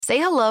Say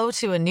hello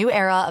to a new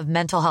era of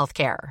mental health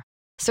care.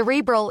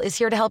 Cerebral is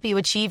here to help you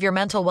achieve your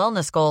mental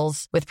wellness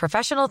goals with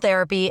professional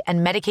therapy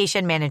and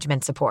medication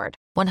management support.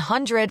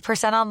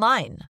 100%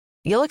 online.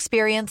 You'll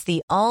experience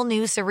the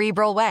all-new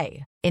Cerebral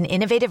way, an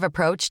innovative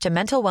approach to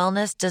mental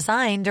wellness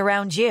designed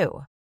around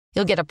you.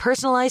 You'll get a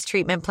personalized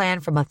treatment plan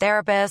from a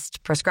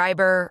therapist,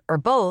 prescriber, or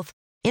both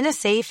in a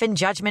safe and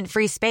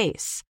judgment-free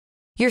space.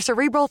 Your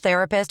Cerebral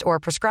therapist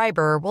or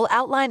prescriber will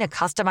outline a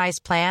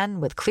customized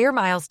plan with clear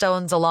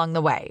milestones along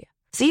the way,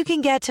 so you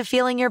can get to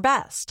feeling your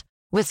best.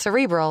 With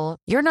Cerebral,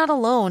 you're not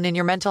alone in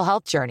your mental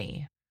health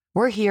journey.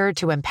 We're here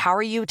to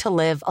empower you to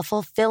live a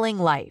fulfilling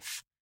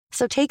life.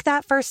 So take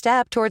that first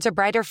step towards a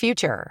brighter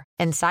future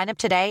and sign up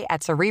today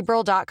at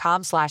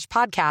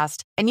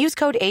Cerebral.com/podcast and use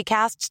code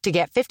ACAST to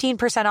get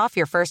 15% off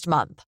your first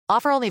month.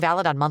 Offer only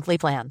valid on monthly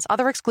plans.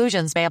 Other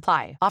exclusions may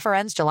apply. Offer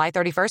ends July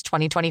 31st,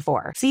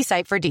 2024. See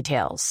site for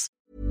details.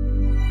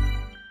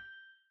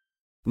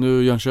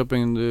 Nu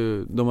Jönköping,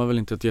 de har väl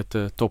inte ett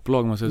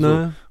jättetopplag man säger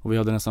så. Och vi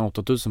hade nästan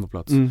 8000 på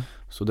plats.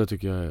 Så det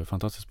tycker jag är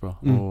fantastiskt bra.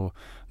 Och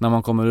när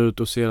man kommer ut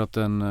och ser att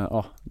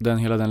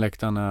hela den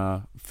läktaren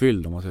är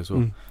fylld om man säger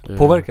så.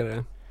 Påverkar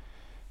det?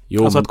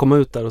 Jo, alltså att komma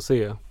ut där och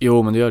se?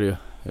 Jo, men det gör det ju.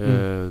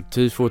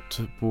 Tifot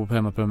på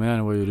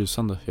hemmapremiären var ju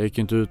rysande. Jag gick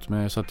inte ut,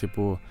 men jag satt ju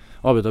på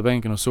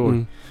avbytarbänken och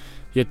såg.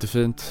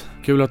 Jättefint.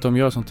 Kul att de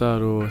gör sånt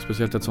där och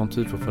speciellt ett sånt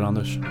tifo för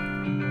Anders.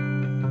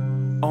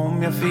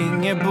 Om jag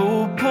finge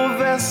bo på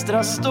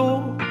Västra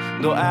Stå,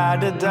 då är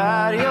det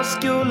där jag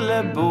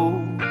skulle bo.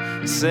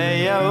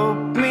 Säga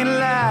upp min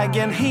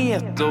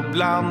lägenhet och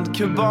bland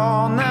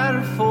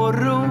kubaner få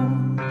ro.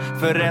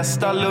 För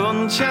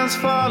Restalund känns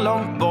för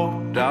långt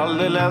bort,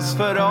 alldeles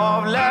för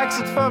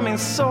avlägset för min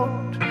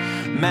sort.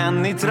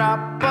 Men i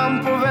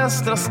trappan på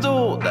Västra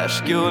Stå, där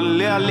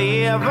skulle jag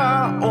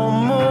leva och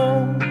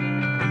må.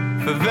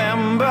 För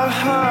vem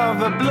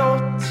behöver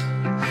blått?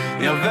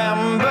 Ja,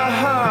 vem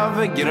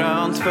behöver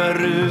grönt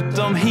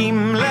förutom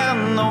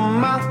himlen och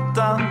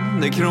mattan?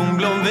 Det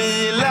kronblom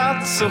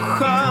vilat så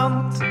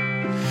skönt.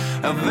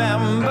 Ja,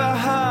 vem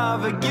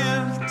behöver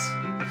gult?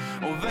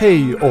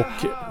 Hej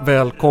och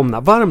välkomna,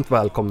 varmt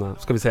välkomna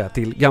ska vi säga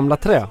till Gamla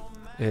Trä.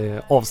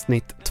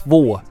 Avsnitt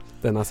 2,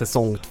 denna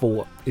säsong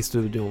 2. I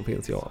studion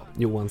finns jag,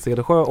 Johan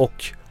Cedersjö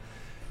och...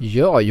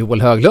 Ja,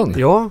 Joel Höglund.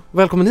 Ja,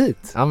 välkommen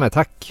hit. Ja, men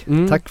tack.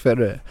 Tack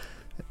för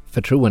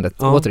förtroendet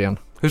återigen.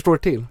 Hur står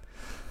det till?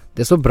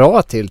 Det är så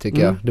bra till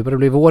tycker jag. Det börjar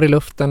bli vår i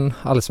luften,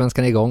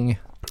 allsvenskan är igång.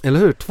 Eller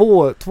hur?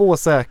 Två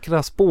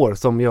säkra spår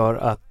som gör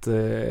att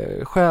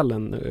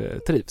själen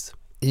trivs.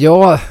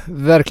 Ja,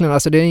 verkligen.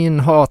 Alltså det är en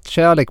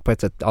hatkärlek på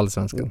ett sätt,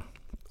 allsvenskan.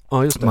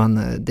 Ja, just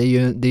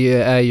det.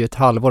 Det är ju ett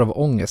halvår av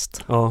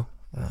ångest. Ja.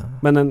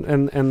 Men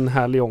en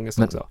härlig ångest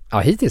också. Ja,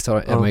 hittills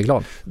är man ju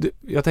glad.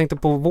 Jag tänkte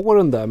på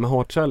våren där med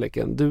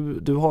hatkärleken.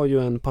 Du har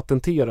ju en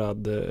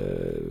patenterad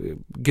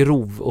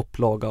grov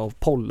upplaga av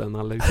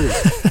pollenallergi.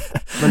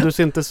 Men du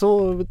ser inte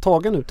så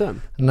tagen ut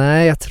än.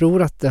 Nej, jag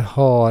tror att det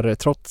har,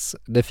 trots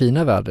det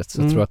fina vädret,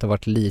 så tror jag att det har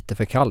varit lite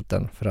för kallt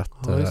än för att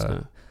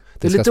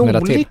det är lite olika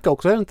till.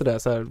 Också, är det inte det?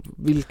 Så här,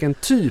 vilken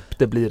typ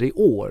det blir i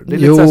år. Det är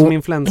lite så här som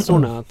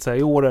influensorna, att så här,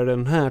 i år är det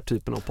den här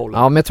typen av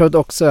pollen. Ja, men jag tror att det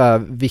också är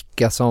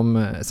vilka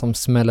som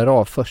smäller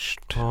av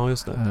först. Ja,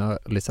 just det.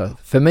 Liksom.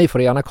 För mig får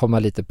det gärna komma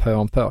lite pö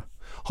om pö.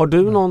 Har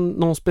du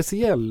någon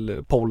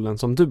speciell pollen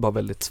som du har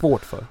väldigt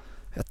svårt för?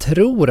 Jag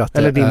tror att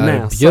eller det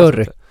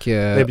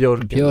är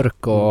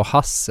björk och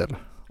hassel.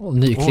 Och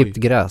nyklippt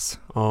gräs.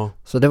 Ja.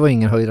 Så det var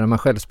ingen höjdare när man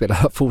själv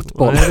spelade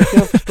fotboll. Nej, det kan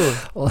jag förstå.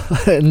 Och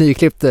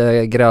nyklippt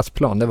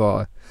gräsplan, det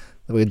var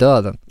ju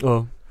döden.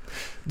 Ja.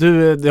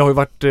 Du, det har ju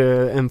varit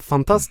en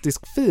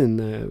fantastisk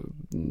fin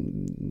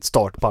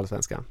start på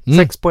allsvenskan.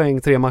 6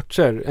 poäng, 3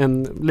 matcher.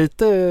 En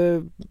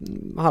lite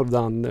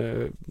halvdan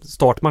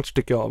startmatch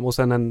tycker jag. Och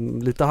sen en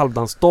lite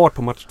halvdan start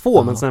på match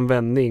 2. Men sen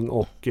vändning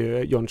och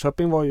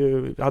Jönköping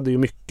hade ju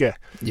mycket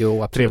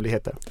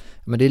trevligheter.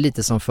 Men det är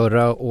lite som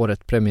förra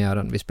året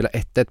premiären. Vi spelade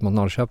 1-1 mot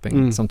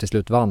Norrköping som till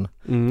slut vann.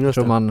 Jag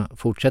tror man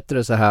fortsätter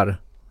det så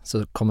här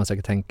så kommer man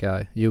säkert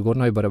tänka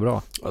Djurgården har ju börjat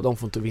bra. Ja, de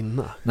får inte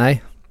vinna.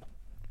 Nej.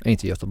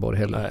 Inte Göteborg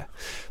heller. Nej.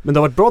 Men det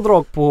har varit bra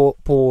drag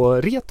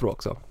på retro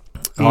också.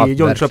 I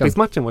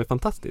Jönköpingsmatchen var ju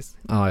fantastiskt.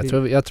 Ja,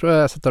 jag tror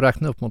jag satt och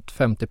räknade upp mot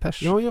 50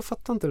 pers. Ja, jag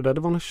fattar inte det där.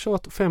 Det var något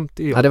kött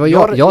 50. Ja, det var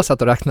jag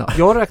satt och räknade.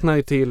 Jag räknade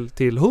ju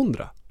till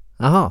 100.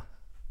 Aha.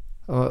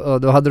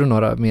 Och då hade du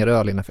några mer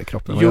öl innanför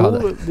kroppen.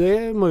 Jo, det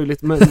är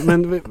möjligt.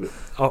 Men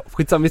ja,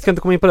 skitsamma, vi ska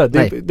inte komma in på det.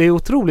 Det är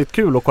otroligt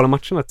kul att kolla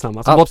matcherna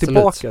tillsammans. Vara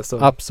tillbaka. Så.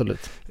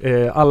 Absolut.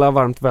 Alla är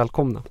varmt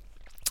välkomna.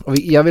 Och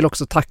jag vill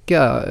också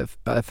tacka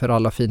för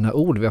alla fina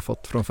ord vi har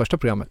fått från första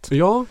programmet.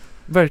 Ja,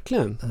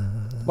 verkligen.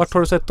 Vart har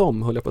du sett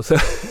dem, höll jag på att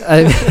säga?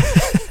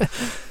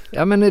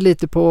 Ja, men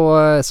lite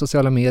på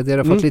sociala medier.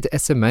 Jag har fått lite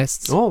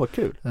sms. Ja, vad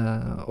kul.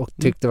 Och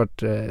tyckte det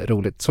varit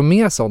roligt. Så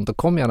mer sånt, och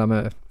kom gärna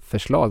med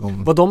förslag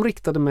om... Var de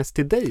riktade mest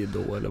till dig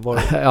då? Eller var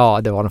det...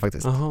 Ja, det var de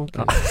faktiskt. Aha,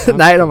 okay.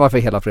 Nej, de var för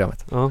hela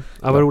programmet. Ja,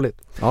 vad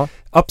roligt. Ja.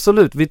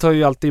 Absolut, vi tar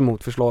ju alltid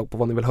emot förslag på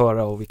vad ni vill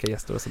höra och vilka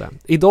gäster och sådär.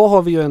 Idag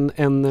har vi ju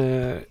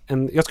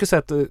en jag skulle säga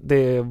att det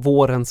är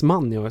vårens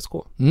man i ASK.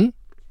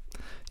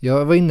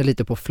 Jag var inne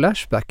lite på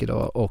Flashback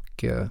idag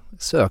och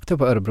sökte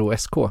på Örebro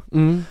SK.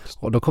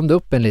 Och då kom det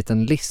upp en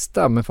liten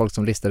lista med folk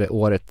som listade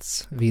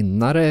årets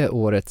vinnare,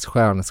 årets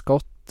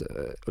stjärnskott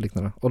och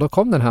liknande. Och då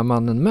kom den här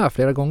mannen med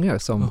flera gånger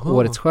som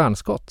årets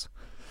stjärnskott.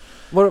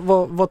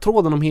 Var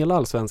tråden om hela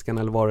allsvenskan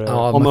eller var det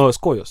om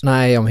ÖSK just?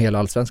 Nej, om hela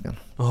allsvenskan.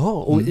 Jaha,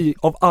 och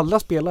av alla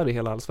spelare i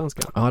hela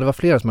allsvenskan? Ja, det var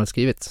flera som hade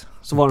skrivit.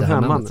 Så var den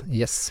här mannen?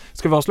 Yes.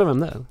 Ska vi avslöja vem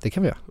det är? Det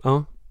kan vi göra.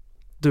 Ja.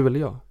 Du eller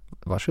jag?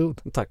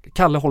 Varsågod. Tack.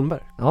 Kalle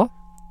Holmberg. Ja.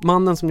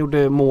 Mannen som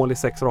gjorde mål i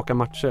 6 raka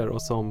matcher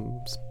och som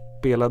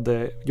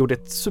gjorde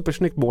ett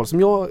supersnyggt mål som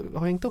jag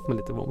har hängt upp mig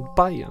lite på,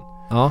 Bayern.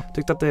 Ja.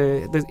 Tyckte att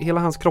hela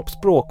hans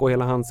kroppsspråk och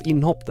hela hans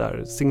inhopp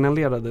där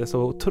signalerade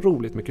så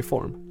otroligt mycket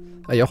form.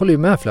 Jag håller ju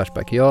med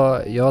Flashback.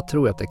 Jag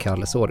tror att det är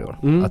Kalles år i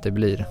år. Att det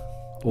blir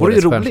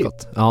årets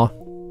stjärnskott. Ja.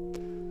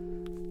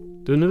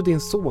 Du, nu är din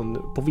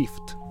son på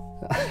vift.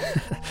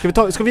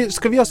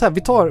 Ska vi göra så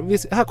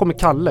här? Här kommer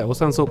Kalle och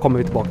sen så kommer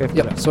vi tillbaka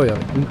efter det. Så gör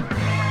vi.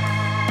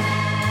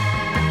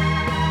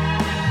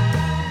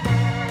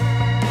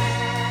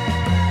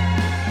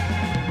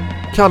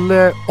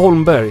 Kalle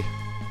Holmberg,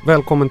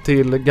 välkommen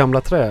till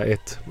Gamla Trä,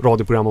 ett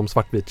radioprogram om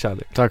svartvit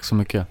kärlek. Tack så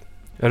mycket.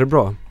 Är det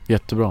bra?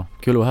 Jättebra.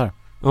 Kul att vara här.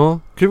 Ja,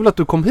 kul att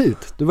du kom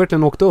hit. Du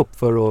verkligen åkte upp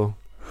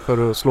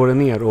för att slå dig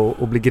ner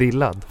och bli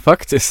grillad.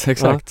 Faktiskt,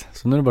 exakt. Ja.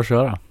 Så nu är det bara att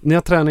köra. Ni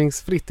har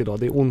träningsfritt idag,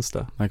 det är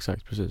onsdag.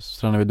 Exakt, precis.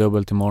 Så tränar vi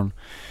dubbelt imorgon.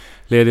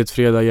 Ledigt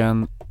fredag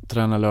igen,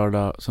 tränar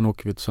lördag, sen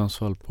åker vi till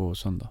Sundsvall på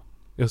söndag.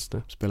 Just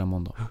det. Spelar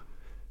måndag.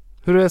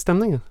 Hur är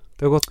stämningen?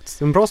 Det har gått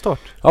en bra start.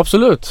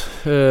 Absolut.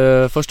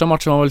 Första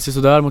matchen var väl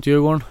sådär mot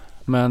Djurgården.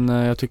 Men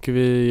jag tycker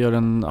vi gör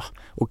en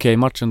okej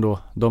match ändå.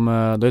 Det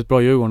är ett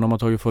bra Djurgården, de har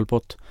tagit full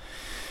pott.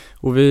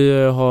 Och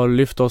vi har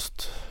lyft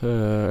oss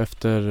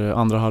efter i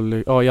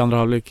andra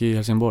halvlek i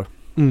Helsingborg.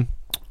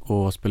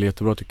 Och spelar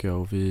jättebra tycker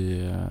jag. Och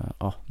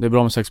det är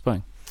bra med 6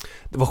 poäng.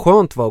 Det var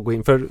skönt att gå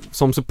in, för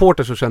som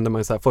supporter så kände man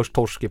ju så här, först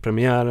torsk i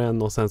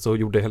premiären och sen så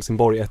gjorde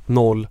Helsingborg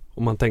 1-0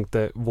 och man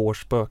tänkte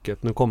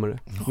vårspöket, nu kommer det.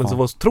 Men så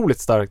var det otroligt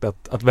starkt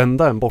att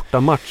vända en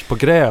bortamatch på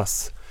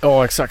gräs.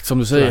 Ja, exakt som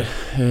du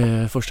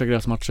säger. Första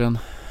gräsmatchen.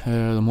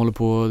 De håller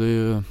på, det är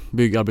ju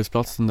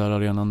byggarbetsplatsen där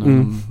arenan nu.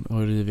 De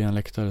har rivit en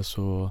läktare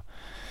så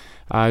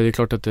det är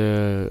klart att det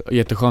är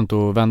jätteskönt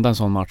att vända en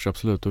sån match,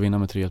 absolut, och vinna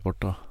med 3-1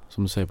 borta,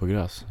 som du säger, på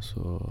gräs.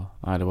 Så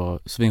det var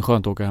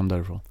svinskönt att åka hem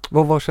därifrån.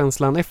 Vad var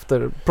känslan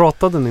efter?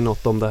 Pratade ni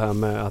något om det här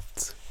med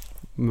att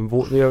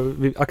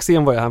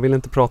Axén han ville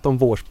inte prata om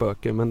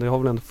vårspöker, men det har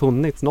väl ändå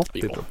funnits något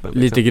i truppen?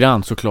 Liksom. Lite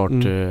grann såklart,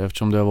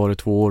 eftersom det har varit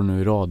 2 år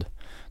nu i rad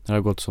när det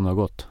har gått som det har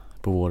gått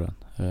på våren.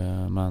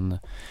 Men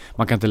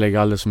man kan inte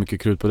lägga alldeles så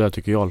mycket krut på det,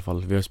 tycker jag i alla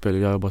fall.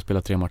 Jag har bara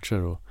spelat 3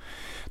 matcher och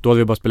då hade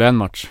vi bara spelat en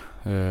match.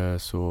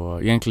 Så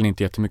egentligen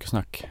inte jättemycket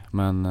snack.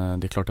 Men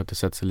det är klart att det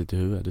sätter sig lite i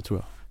huvudet, det tror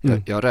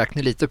jag. Jag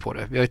räknar lite på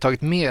det. Vi har ju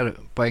tagit mer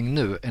poäng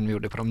nu än vi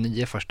gjorde på de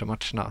 9 första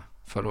matcherna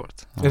förra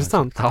året. Är det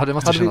sant? Ja, det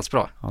måste kännas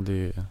bra. Ja,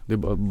 det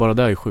bara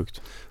det är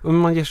sjukt. Men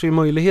man ger sig ju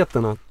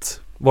möjligheten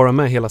att vara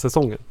med hela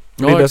säsngen.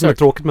 Det är det som är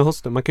tråkigt med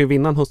hösten. Man kan ju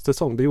vinna en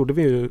höstsäsong. Det gjorde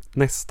vi ju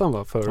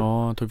nästan för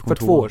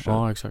 2 år sedan.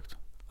 Ja, exakt.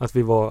 Att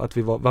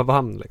vi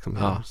vann liksom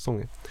hela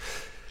säsongen.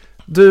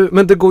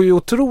 Men det går ju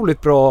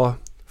otroligt bra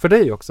för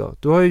dig också.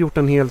 Du har ju gjort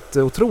en helt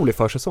otrolig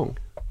försäsong.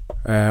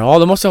 Ja,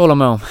 det måste jag hålla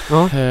med om.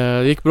 Ja.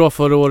 Det gick bra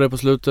förra året på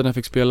slutet när jag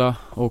fick spela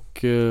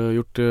och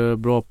gjort det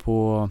bra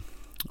på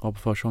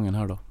försäsongen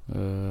här då.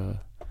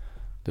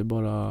 Det är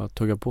bara att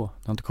tugga på.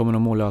 Det har inte kommit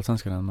någon mål i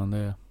allsvenskan än,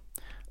 men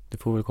det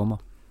får väl komma.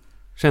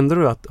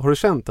 Har du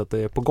känt att det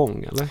är på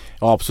gång eller?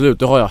 Ja, absolut,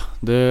 det har jag.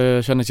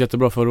 Det kändes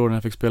jättebra förra året när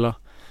jag fick spela.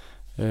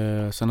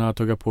 Sen har jag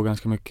tuggat på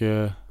ganska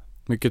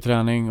mycket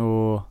träning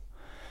och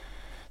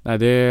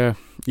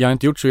jag har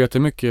inte gjort så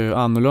jättemycket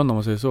annorlunda om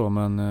man säger så,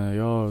 men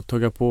jag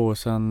tuggar på och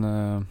sen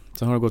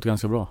har det gått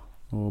ganska bra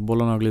och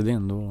bollarna har glidit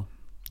in, då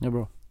är det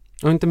bra.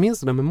 Jag inte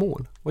minst det där med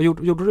mål. Vad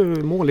gjorde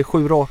du mål i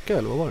 7 raka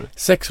eller vad var det?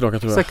 6 raka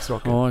tror jag. 6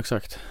 raka? Ja,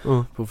 exakt.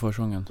 På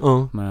försäsongen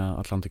med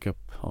Atlantic Cup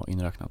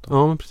inräknat.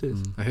 Ja, men precis.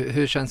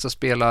 Hur känns det att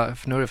spela,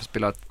 för nu har du fått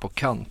spela på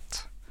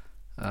kant.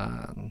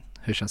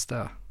 Hur känns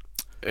det?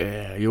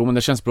 Jo, men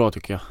det känns bra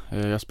tycker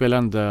jag. Jag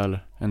spelade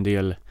en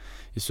del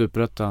i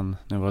Superettan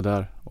när jag var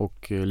där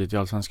och lite i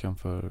Allsvenskan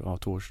för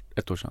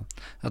 1 år sedan.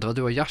 Ja, det var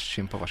du och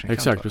Yashin på varsin kant.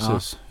 Exakt,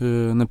 precis.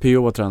 När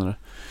P.O. var tränare.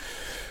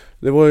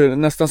 Det var ju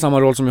nästan samma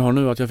roll som jag har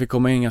nu, att jag fick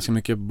komma in ganska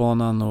mycket på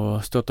banan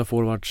och stötta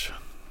forwards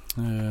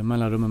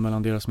mellanrummen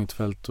mellan deras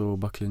mittfält och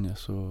backlinje.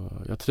 Så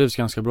jag trivs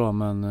ganska bra,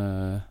 men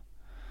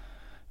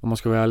om man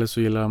ska vara ärlig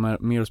så gillar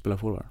jag mer att spela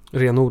forward.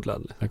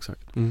 Renodlad.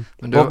 Exakt. Men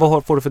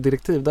vad får du för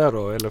direktiv där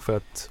då? Eller för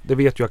att, det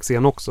vet ju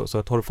Axén också, så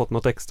att har du fått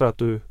något extra att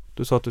du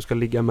sa att du ska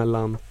ligga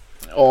mellan...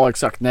 Ja,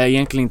 exakt. Nej,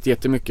 egentligen inte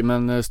jättemycket,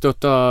 men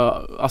stötta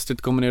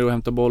Astrid kommer ner och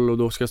hämtar boll och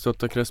då ska jag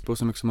stötta Crespo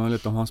så mycket som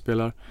möjligt om han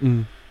spelar.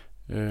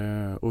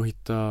 Och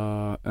hitta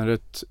en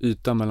rätt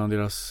yta mellan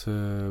deras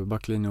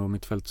backlinje och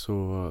mittfält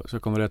så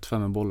jag kommer rätt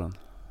fram med bollen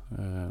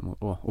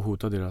och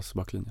hota deras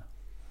backlinje.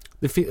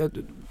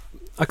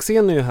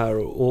 Axén är ju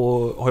här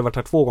och har ju varit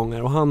här 2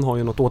 gånger och han har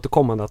ju något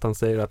återkommande att han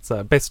säger att så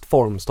här, bäst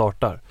form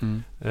startar.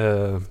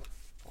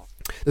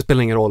 Det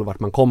spelar ingen roll vart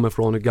man kommer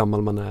från, hur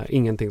gammal man är,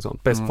 ingenting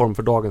sånt. Bäst form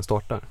för dagen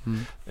startar.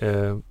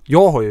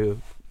 Jag har ju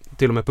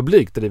till och med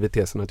publikt drivit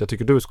tesen att jag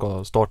tycker du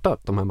ska starta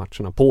de här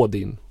matcherna på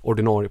din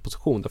ordinarie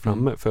position där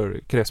framme.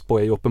 För Crespo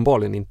är ju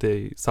uppenbarligen inte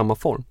i samma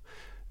form.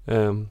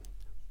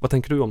 Vad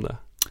tänker du om det?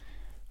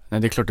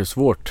 Nej, det är klart det är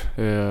svårt.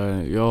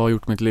 Jag har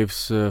gjort mitt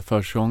livs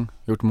försäsong,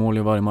 gjort mål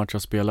i varje match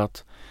jag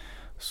spelat.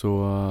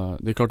 Så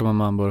det är klart att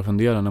man börjar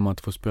fundera när man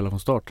inte får spela från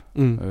start.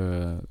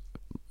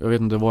 Jag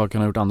vet inte vad jag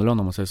kan ha gjort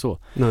annorlunda om man säger så.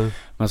 Nej.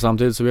 Men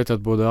samtidigt så vet jag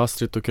att både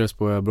Avsnitt och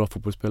Crespo är bra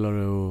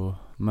fotbollsspelare.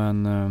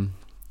 Men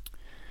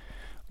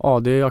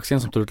det är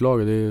Axén som tar ut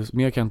laget.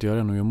 Mer kan jag inte göra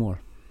än att göra mål.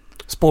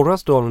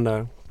 Sporras du av den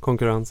där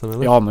konkurrensen?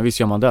 Eller? Ja, men visst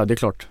gör man det är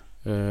klart.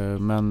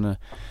 Men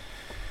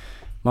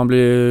man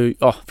blir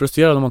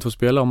frustrerad om man får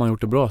spela om man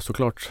gjort det bra,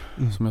 såklart.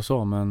 Som jag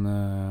sa, men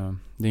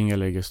det är inga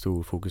lägger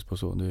stor fokus på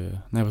så.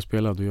 När jag får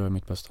spela, då gör jag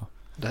mitt bästa.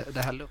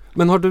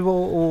 Men har du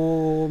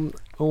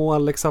och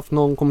Alex haft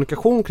någon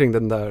kommunikation kring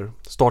den där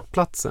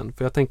startplatsen?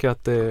 För jag tänker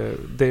att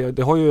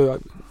det har ju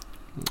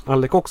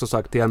Alex också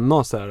sagt i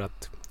NA så här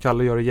att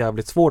Kalle gör det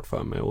jävligt svårt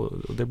för mig och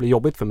det blir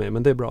jobbigt för mig,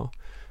 men det är bra.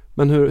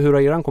 Men hur har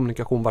er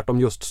kommunikation varit om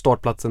just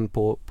startplatsen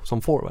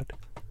som forward?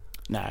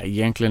 Nej,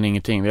 egentligen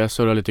ingenting. Vi har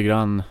surrat lite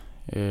grann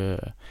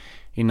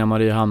innan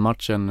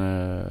Mariehamn-matchen.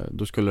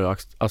 Då skulle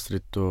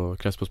Astrid och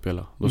Crespo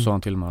spela. Då sa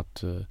han till mig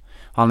att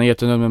han är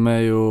jättenöjd med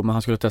mig, men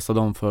han skulle testa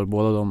dem för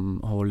båda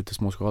de har varit lite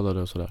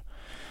småskadade och sådär.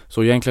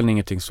 Så egentligen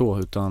ingenting så,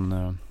 utan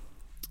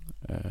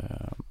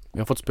jag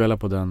har fått spela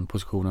på den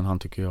positionen han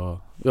tycker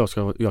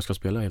jag ska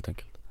spela helt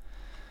enkelt.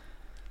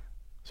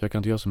 Så jag kan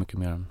inte göra så mycket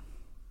mer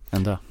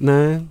än det.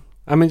 Nej.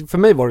 I men för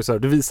mig var det så här,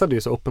 du visade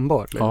ju så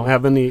uppenbart. Ja.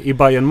 Även i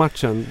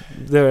Bayern-matchen.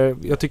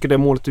 Jag tycker det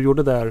målet du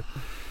gjorde där,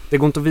 det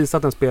går inte att visa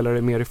att en spelare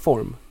är mer i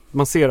form.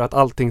 Man ser att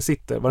allting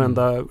sitter,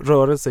 varenda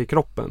rörelse i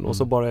kroppen och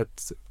så bara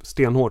ett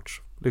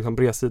stenhårt liksom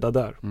bredsida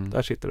där.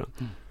 Där sitter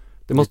den.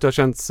 Det måste ha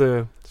känts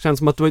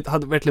som att du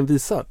hade verkligen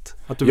visat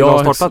att du vill ha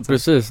startplatsen.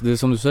 Precis. Det är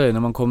som du säger, när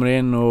man kommer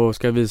in och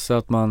ska visa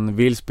att man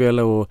vill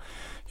spela och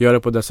göra det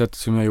på det sättet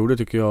som jag gjorde,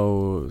 tycker jag.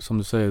 Och som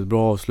du säger,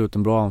 bra avslut,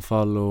 en bra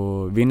anfall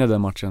och vinna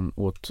den matchen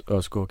åt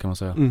ÖSK, kan man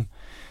säga.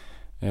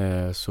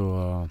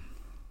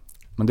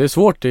 Men det är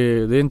svårt, det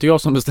är inte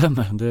jag som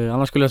bestämmer.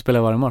 Annars skulle jag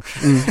spela varje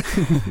match.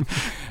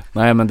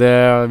 Nej, men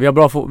vi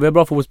har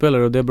bra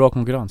fotbollsspelare och det är bra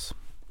konkurrens.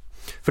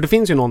 För det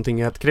finns ju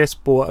någonting i att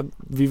Crespo,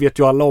 vi vet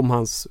ju alla om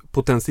hans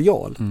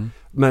potential.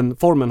 Men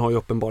formen har ju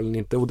uppenbarligen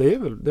inte, och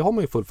det har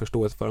man ju full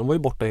förståelse för. Han var ju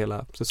borta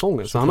hela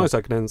säsongen, så han har ju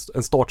säkert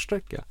en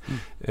startsträcka.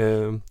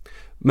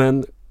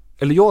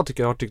 Eller jag har tyckt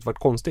det varit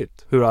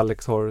konstigt hur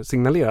Alex har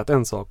signalerat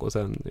en sak och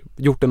sen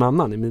gjort en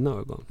annan i mina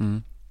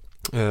ögon.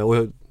 Och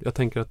jag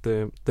tänker att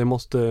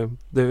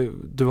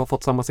du har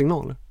fått samma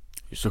signaler.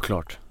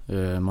 Såklart.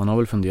 Man har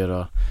väl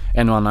funderat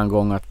en och annan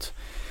gång att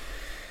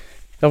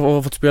jag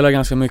har fått spela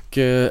ganska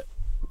mycket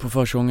på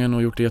försäsongen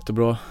och gjort det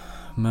jättebra.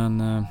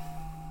 Men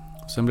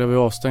sen blev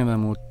jag avstängd där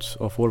mot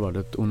forward,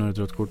 ett onödigt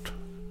rött kort.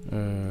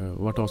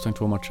 Och varit avstängd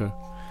 2 matcher.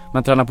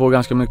 Men tränade på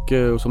ganska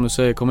mycket och som du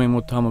säger, kom in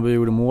mot Hammarby och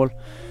gjorde mål.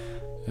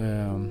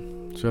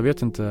 Så jag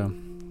vet inte.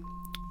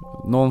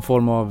 Någon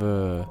form av,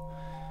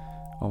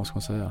 vad ska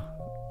man säga?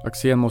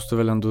 Axén måste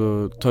väl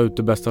ändå ta ut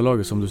det bästa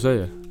laget, som du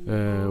säger.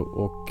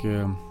 Och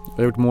jag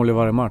har gjort mål i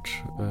varje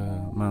match.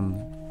 Men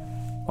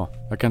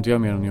jag kan inte göra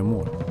mer än att göra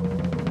mål.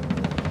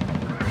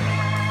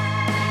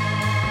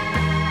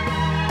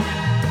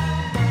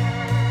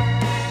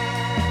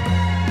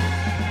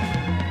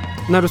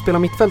 När du spelar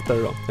mittfältare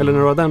då, eller när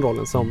du har den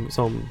rollen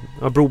som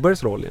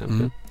Brobergs roll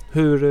egentligen.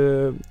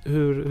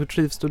 Hur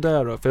trivs du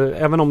där då? För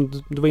även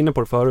om du var inne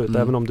på det förut,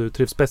 även om du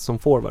trivs bäst som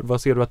forward,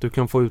 vad ser du att du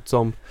kan få ut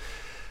som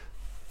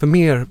för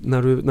mer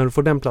när du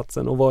får den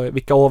platsen, och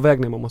vilka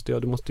avvägningar man måste göra?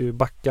 Du måste ju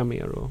backa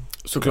mer och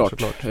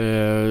såklart.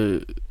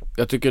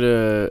 Jag tycker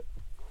det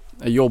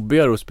är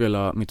jobbigare att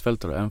spela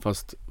mittfältare, även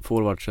fast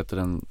forward sätter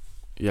en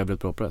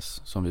jävligt bra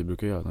press som vi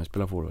brukar göra när vi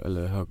spelar forward,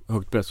 eller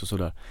högt press och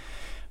sådär.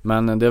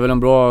 Men det är väl en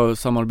bra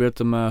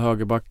samarbete med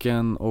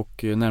högerbacken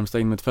och närmsta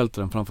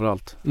inmittfältaren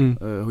framförallt.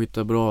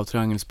 Hitta bra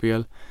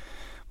triangelspel,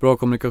 bra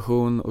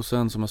kommunikation och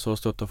sen, som jag sa,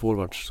 stötta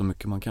forwards så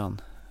mycket man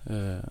kan.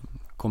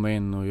 Komma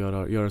in och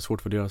göra det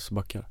svårt för deras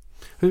backar.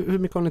 Hur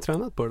mycket har ni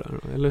tränat på det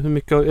där? Eller hur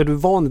mycket är du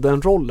van i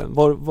den rollen?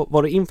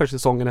 Var det inför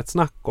säsongen ett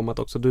snack om att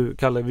också du,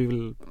 Kalle, vi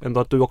vill ändå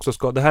att du också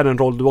ska, det här är en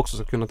roll du också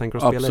ska kunna tänka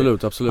dig att spela i?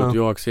 Absolut.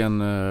 Jag och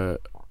Axén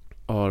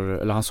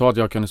han sa att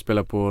jag kunde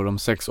spela på de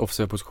 6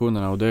 offensiva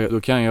positionerna, och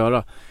då kan jag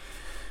göra.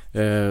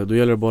 Då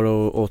gäller det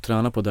bara att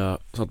träna på det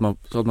så att man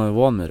är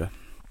van med det.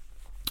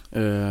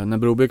 När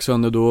Broberg gick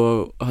sönder,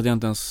 då hade jag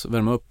inte ens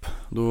värma upp.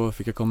 Då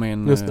fick jag komma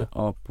in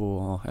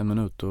på 1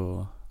 minut,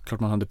 och klart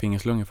man hade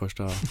pingeslungor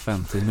första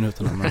 5-10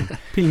 minuterna. Men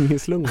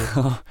pingeslungor?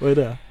 Vad är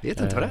det?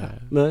 Vet inte vad det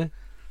är. Nej.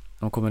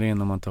 De kommer in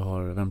när man inte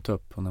har värmt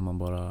upp, och när man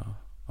bara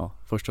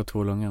första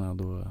 2 lungorna,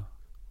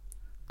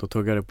 då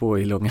tuggar det på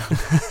i lungan.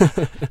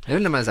 Det är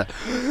väl när man är så här.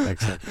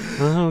 Exakt.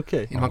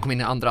 Okej. Innan man kommer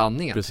in i andra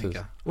andningen. Precis.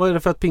 Vad är det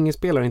för att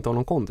pingespelare inte har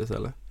någon kondis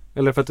eller?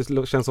 Eller för att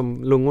det känns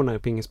som lungorna är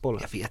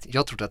pingisbollar?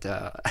 Jag trodde att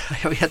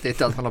jag vet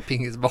inte att man har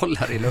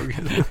pingisbollar i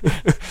lungorna.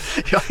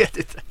 Jag vet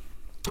inte.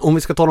 Om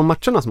vi ska tala om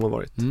matcherna som har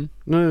varit.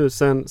 Nu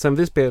sen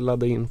vi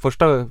spelade in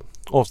första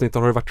avsnittet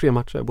har det varit 3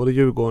 matcher. Både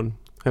Djurgården,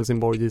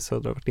 Helsingborg, J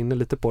Södra har varit inne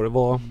lite på det.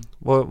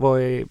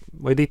 Vad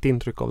är ditt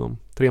intryck av de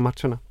 3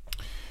 matcherna?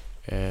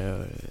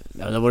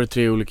 Det har varit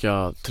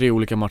tre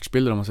olika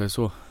matchbilder om man säger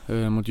så.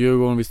 Mot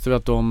Djurgården visste vi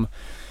att de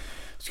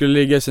skulle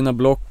ligga i sina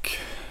block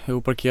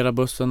och parkera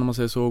bussen om man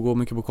säger så, och gå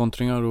mycket på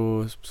kontringar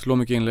och slå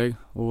mycket inlägg.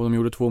 Och de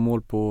gjorde 2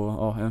 mål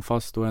på en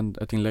fast och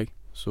ett inlägg.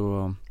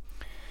 Så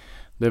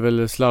det är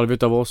väl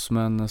slarvigt av oss,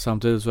 men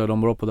samtidigt så är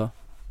de bra på det.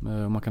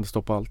 Man kan inte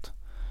stoppa allt.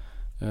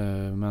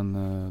 Men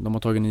de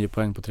har tagit 9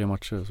 poäng på 3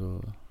 matcher,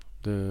 så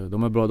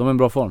de är bra, de är en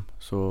bra form.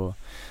 Så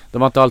det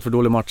var inte allt för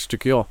dålig match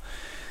tycker jag.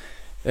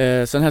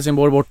 Sen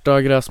Helsingborg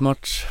borta,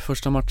 gräsmatch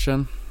första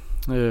matchen.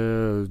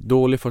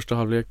 Dålig första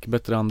halvlek,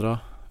 bättre andra.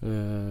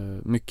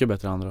 Mycket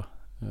bättre andra.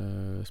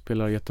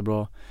 Spelar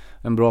jättebra.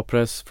 En bra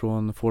press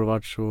från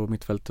forwards och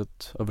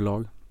mittfältet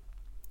överlag.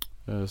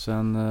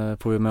 Sen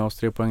får vi med oss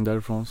 3 poäng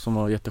därifrån som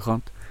var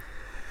jätteskönt.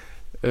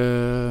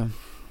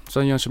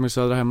 Sen Jönköping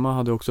Södra hemma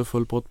hade också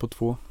full pott på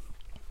 2.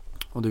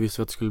 Och det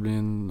visste att det skulle bli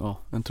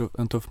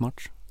en tuff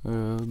match.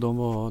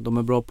 De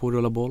är bra på att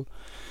rulla boll.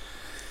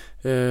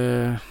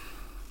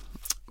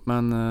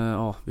 Men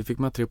vi fick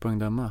med 3 poäng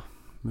där med.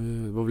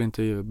 Det var väl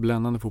inte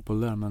bländande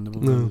fotboll där, men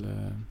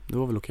det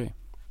var väl okej.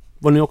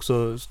 Var ni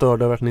också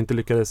störda över att ni inte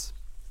lyckades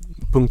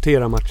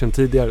punktera matchen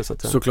tidigare så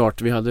att säga?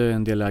 Såklart, vi hade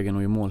en del lägen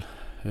och i mål.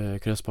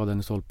 Crespo hade en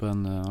i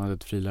stolpen, han hade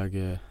ett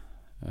friläge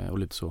och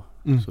lite så.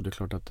 Så det är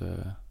klart att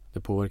det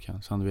påverkar.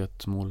 Så hade vi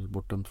ett mål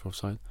bortdömt för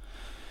offside.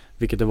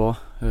 Vilket det var.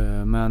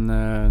 Men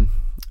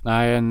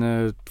en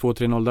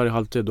 2-3-0 där i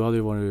halvtid, då hade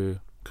vi varit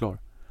klar.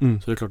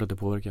 Så det är klart att det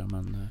påverkar,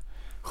 men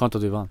skönt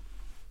att vi vann.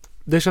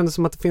 Det kändes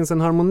som att det finns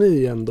en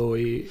harmoni ändå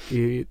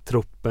i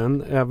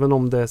truppen, även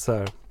om det är så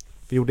här,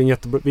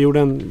 vi gjorde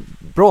en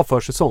bra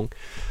försäsong.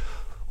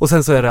 Och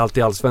sen så är det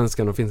alltid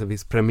allsvenskan och finns en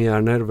viss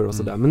premiärnerver och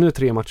sådär. Men nu är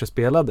 3 matcher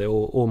spelade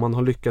och man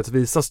har lyckats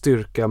visa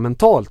styrka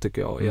mentalt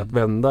tycker jag i att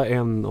vända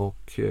en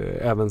och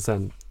även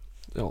sen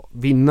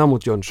vinna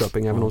mot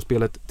Jönköping, även om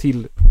spelet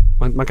till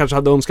man kanske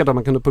hade önskat att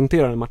man kunde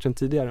punktera den matchen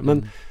tidigare.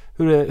 Men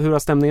hur har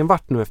stämningen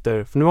varit nu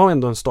efter, för nu har vi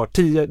ändå en start,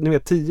 en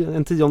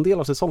 10:e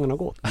av säsongen har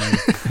gått.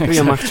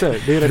 3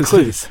 matcher, det är rätt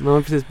sjukt. Man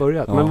har precis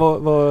börjat.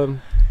 Men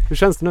hur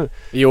känns det nu?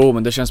 Jo,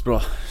 men det känns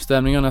bra.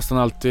 Stämningen nästan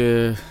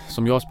alltid,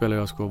 som jag spelar i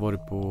ÖSK,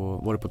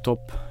 varit på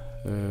topp.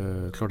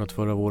 Klart att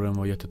förra våren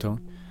var jättetung.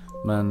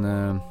 Men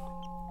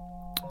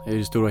i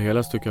det stora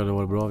hela tycker jag det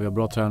var bra. Vi har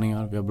bra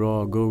träningar, vi har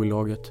bra go i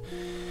laget.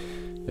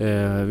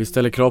 Vi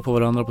ställer krav på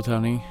varandra på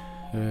träning,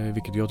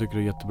 vilket jag tycker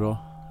är jättebra.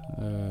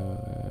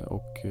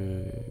 Och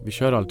vi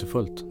kör alltid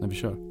fullt när vi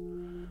kör.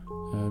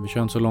 Vi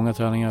kör inte så långa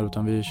träningar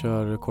utan vi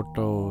kör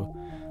korta och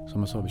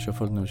som jag sa, vi kör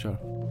fullt när vi kör.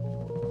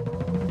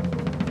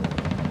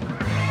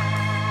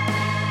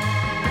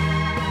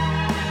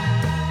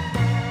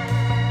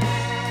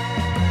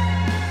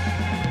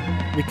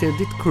 Vilka är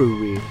ditt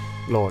crew i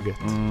laget?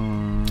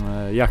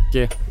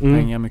 Jacke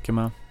hänger jag mycket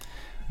med.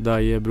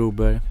 Daje,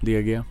 Broberg,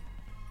 DG.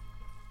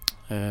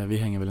 Vi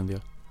hänger väl en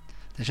del.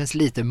 Det känns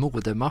lite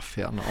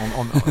modemaffian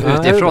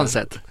utifrån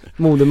sett.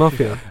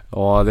 Modemaffian?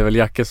 Ja, det är väl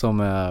Jacke som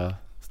är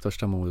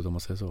största modet om man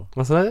säger så.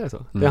 Vad säger det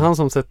så? Det är han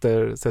som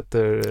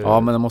sätter... Ja,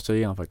 men det måste jag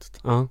ge han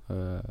faktiskt.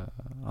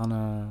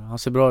 Uh-huh. Han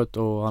ser bra ut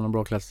och han har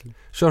bra klädsel.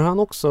 Kör han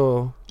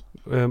också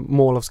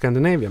Mall of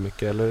Scandinavia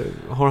mycket? Eller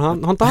har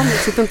inte han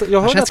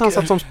jag hörde att han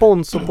satt som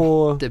sponsor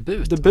på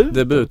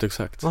Debut,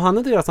 exakt. Och han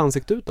är deras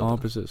ansikte utåt. Ja,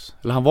 precis.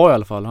 Eller han var i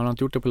alla fall. Han har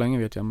inte gjort det på länge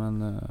vet jag, men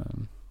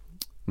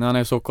när han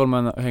är i Stockholm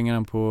hänger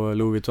han på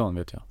Louis Vuitton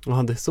vet jag.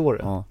 Ja, det är så det.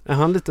 Ja. Är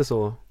han lite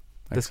så?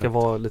 Det exakt. Ska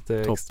vara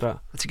lite top. Extra.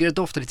 Jag tycker det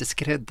doftar lite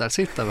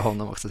skräddarsytt över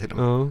honom också till och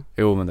med. Ja.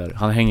 Jo, men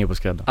han hänger på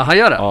skräddaren. Ja, han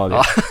gör det?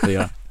 Ja, det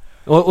gör han.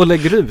 Och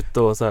lägger ut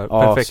då så här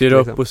perfekt. Syr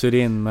upp och syr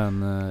in,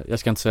 men jag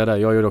ska inte säga det.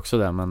 Jag gör också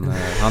det, men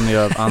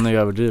han är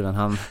överdriven.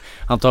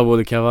 Han tar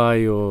både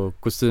kavaj och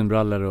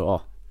kostymbrallor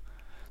och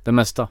det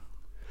mesta.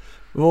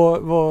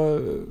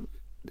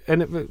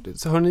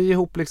 Så hör ni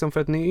ihop liksom för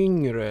att ni är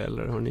yngre,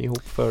 eller hör ni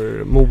ihop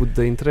för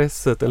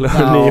modeintresset, eller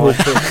hör ni ihop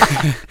för...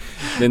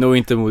 Det är nog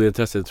inte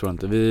modeintresset, tror jag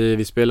inte.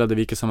 Vi spelade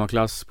vilka samma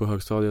klass på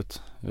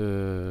högstadiet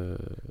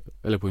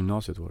eller på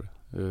gymnasiet var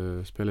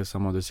det. Spelade i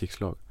samma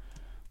distriktslag.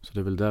 Så det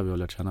är väl där vi har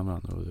lärt känna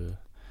varandra, och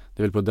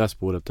det är väl på det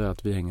spåret där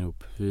att vi hänger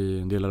ihop.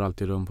 Vi delar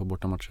alltid rum på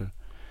bortamatcher,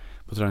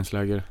 på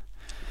träningsläger.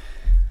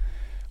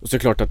 Och så är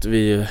det klart att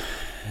vi är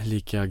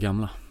lika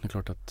gamla. Det är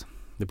klart att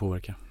det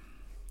påverkar.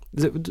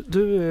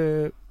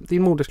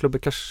 Din modersklubb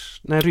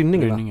är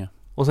Rynninge.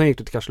 Och sen gick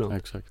du till Karlslund. Ja,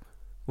 exakt.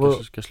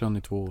 Karlslund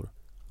i 2 år.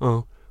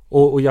 Ja.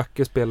 Och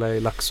Jacke spelar i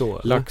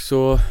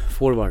Laxå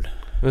forward.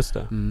 Just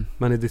det.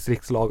 Men i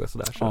distriktslag och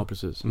sådär. Så. Ja,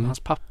 precis. Hans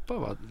pappa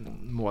var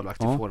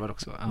målvakt i forward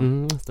också.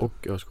 Ja.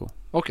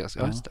 Och ÖSK.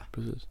 Just det.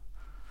 Precis.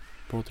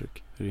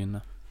 Patrik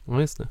Rynne.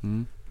 Ja, just det.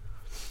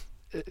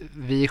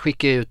 Vi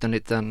skickade ut en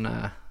liten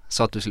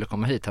sa att du skulle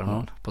komma hit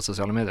här på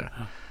sociala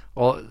medier.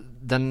 Och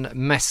den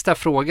mesta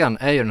frågan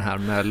är ju den här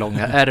med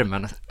långa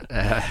ärmen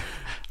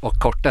och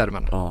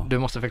kortärmen. Ja. Du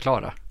måste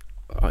förklara.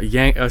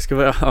 Jag ska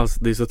vara,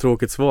 alltså, det är så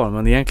tråkigt svar,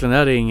 men egentligen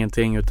är det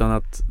ingenting, utan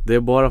att det är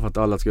bara för att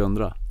alla ska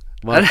undra.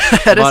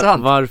 Är det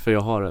sant? Varför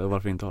jag har det och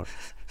varför jag inte har det.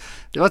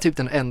 Det var typ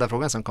den enda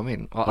frågan som kom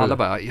in. Och alla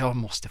bara, jag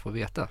måste få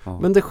veta. Ja.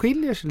 Men det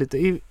skiljer sig lite.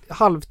 I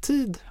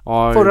halvtid,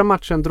 förra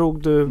matchen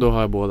drog du... Då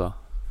har jag båda.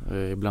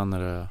 Ibland är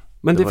det...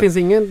 Men det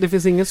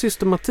finns ingen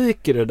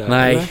systematik i det där?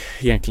 Nej, eller?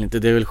 Egentligen inte.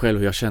 Det är väl själv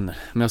hur jag känner.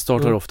 Men jag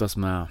startar oftast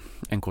med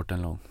en kort och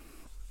en lång.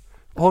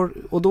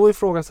 Och då är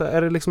frågan så här,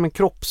 är det liksom en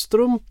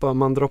kroppstrumpa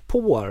man drar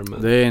på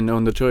armen? Det är en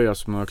undertröja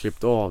som jag har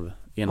klippt av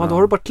innan. Ja, då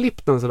har du bara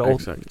klippt den sådär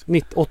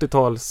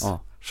 80-tals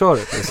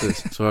köret.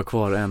 Precis, så jag har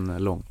kvar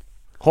en lång.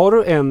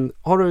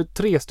 Har du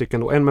 3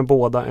 stycken då? En med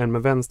båda, en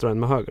med vänster och en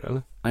med höger,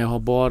 eller? Nej, jag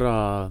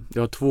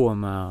har 2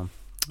 med,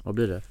 vad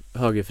blir det?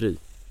 Högerfri.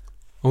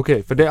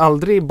 Okej, för det är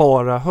aldrig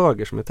bara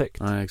höger som är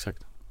täckt. Nej,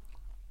 exakt.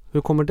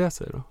 Hur kommer det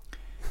sig då?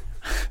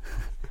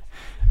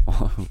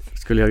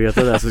 Skulle jag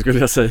veta det så skulle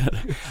jag säga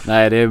det.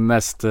 Nej, det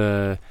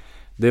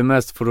är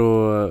mest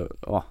för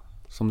att,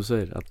 som du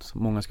säger, att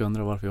många ska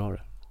undra varför jag har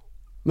det.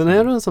 Men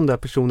är du en sån där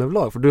person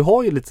överlag? För du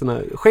har ju lite sån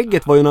här...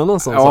 Skägget var ju en annan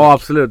sån sak. Ja,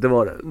 absolut, det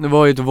var det. Det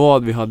var ju ett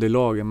vad vi hade i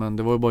lagen, men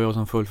det var ju bara jag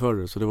som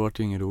fullförde, så det var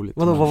ju inget roligt.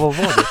 Vad var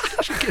det?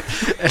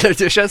 Eller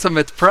det känns som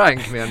ett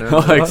prank med nu.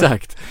 Ja,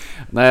 exakt.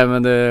 Nej,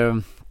 men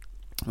det...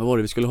 Vad var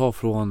det? Vi skulle ha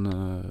från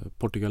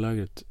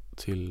Portugallägret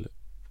till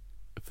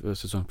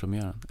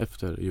säsongspremiären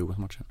efter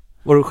Djurgårdsmatchen.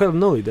 Var du själv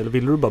nöjd, eller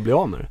ville du bara bli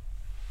av med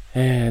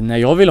det?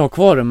 Nej, jag ville ha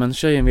kvar det, men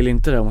tjejen ville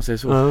inte det, om man säger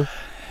så.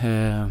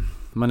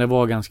 Men det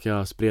var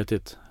ganska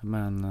spretigt.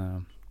 Men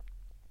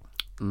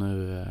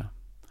nu...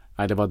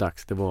 nej, det var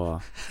dags. Det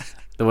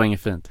var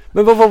inget fint.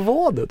 Men vad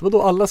var det?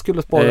 Vadå, alla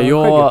skulle spara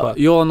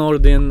jag,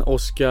 Nordin,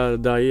 Oskar,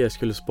 Daje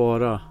skulle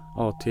spara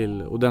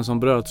till... Och den som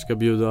bröt ska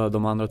bjuda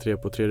de andra 3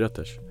 på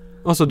 3-rätters.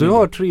 Alltså du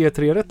har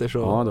 3 rätters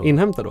att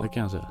inhämta då? Det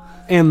kan jag säga.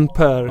 En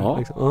per... Ja,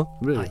 liksom.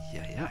 Aj.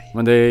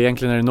 Men det är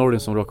egentligen är Nordin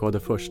som råkade vara det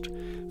först.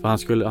 För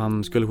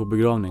han skulle få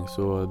begravning,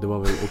 så det var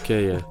väl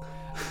okej.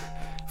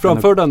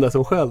 Framförde han det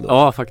som själv då?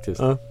 Ja,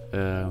 faktiskt. Ja.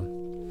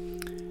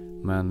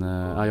 Men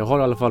jag har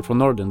i alla fall från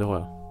Nordin, det har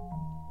jag.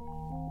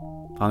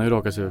 Han har ju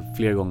rakat sig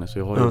fler gånger, så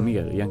jag har ju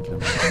mer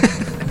egentligen.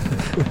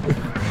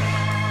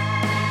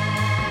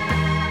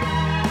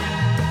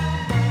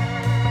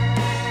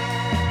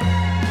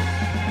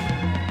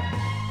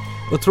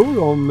 Vad tror du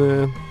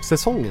om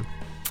säsongen?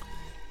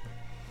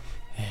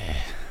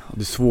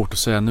 Det är svårt att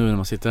säga nu när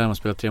man sitter här och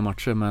spelar 3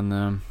 matcher, men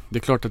det är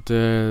klart att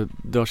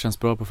det har känts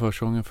bra på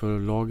försäsongen för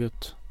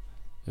laget.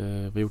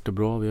 Vi har gjort det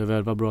bra, vi har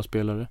värvat bra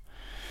spelare.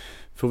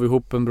 Får vi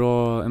ihop en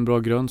bra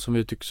grund som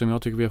jag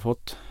tycker vi har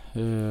fått,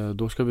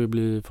 då ska vi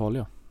bli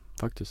farliga,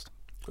 faktiskt.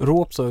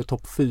 Råp sa ju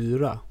topp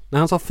 4. Nej,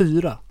 han sa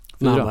 4.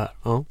 Ja.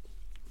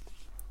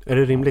 Är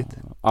det rimligt?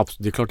 Ja,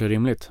 absolut, det är klart det är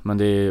rimligt, men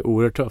det är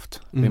oerhört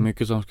tufft. Det är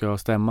mycket som ska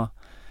stämma.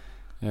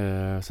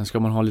 Sen ska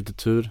man ha lite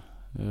tur.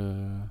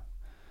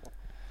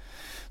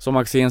 Som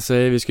Axén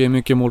säger, vi ska ju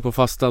mycket mål på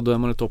fasta, då är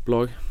man ett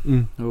topplag.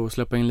 Och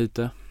släppa in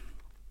lite.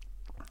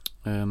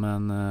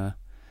 Men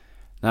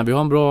nej, vi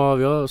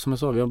har som jag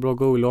sa, vi har bra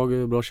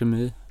go-lag, bra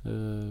kemi.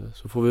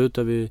 Så får vi ut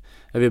är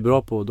vi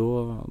bra på,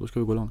 då ska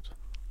vi gå långt.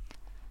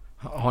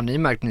 Har ni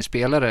märkt, ni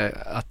spelare,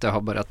 att det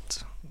har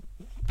börjat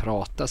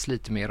pratas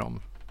lite mer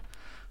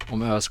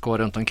om ÖSK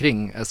runt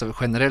omkring? Alltså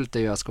generellt är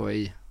ju ÖSK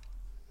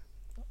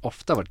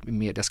ofta varit i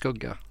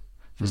mediaskugga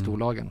för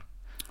storlagen.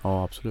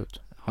 Ja,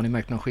 absolut. Har ni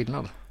märkt någon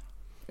skillnad?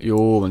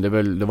 Jo, men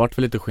det vart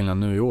väl lite skillnad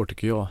nu i år,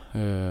 tycker jag.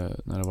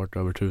 När det varit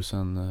över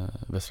 1000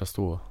 Västra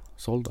Stå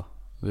sålda.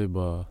 Det är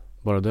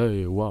bara det är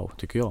ju wow,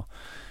 tycker jag.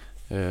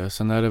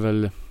 Sen är det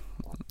väl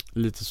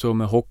lite så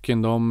med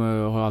hockeyn. De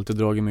har alltid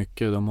dragit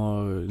mycket. De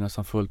har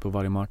nästan fullt på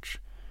varje match.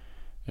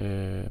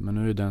 Men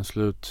nu är den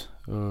slut.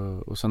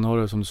 Och sen har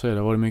det, som du säger,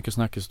 det har varit mycket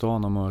snack i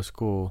stan om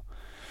ÖSK.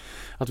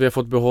 Att vi har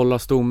fått behålla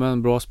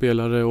stommen, bra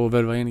spelare, och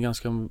värva in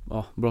ganska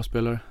bra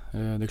spelare. Det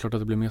är klart att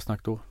det blir mer snack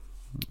då.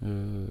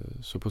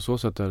 Så på så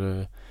sätt är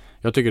det,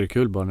 jag tycker det är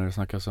kul bara när det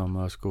snackas om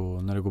ÖSK,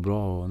 när det går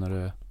bra och när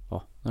det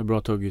är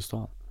bra tugg i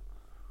stan.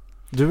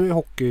 Du är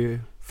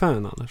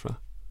hockeyfan annars, va?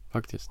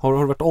 Faktiskt.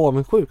 Har du varit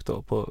avundsjuk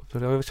då? För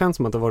det känns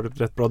som att det har varit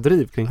ett rätt bra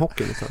driv kring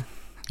hockeyn.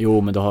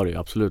 Jo, men det har det ju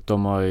absolut.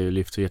 De har ju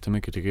lyft så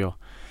jättemycket, tycker jag.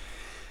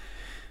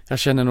 Jag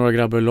känner några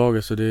grabbar i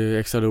laget, så det är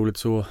extra roligt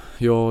så.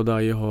 Jag och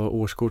Daje har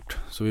årskort,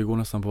 så vi går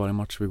nästan på varje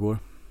match vi går.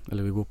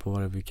 Eller vi går på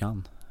varje vi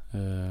kan.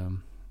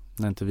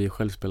 När inte vi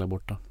själv spelar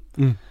borta.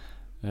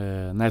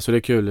 Nej, så det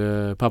är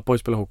kul. Pappa har ju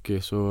spelat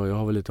hockey, så jag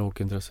har väl lite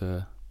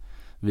hockeyintresse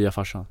via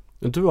farsan.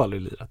 Men du har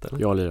aldrig lirat, eller?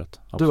 Jag har lirat.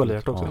 Absolut. Du har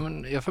lirat också? Ja.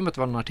 Men jag får med att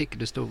det var en artikel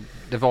det stod,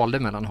 det valde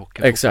mellan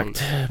hockey och exakt.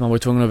 fotboll. Man var ju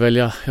tvungen att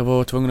välja. Jag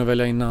var tvungen att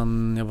välja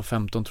innan jag var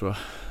 15, tror jag.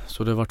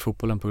 Så det var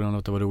fotbollen på grund av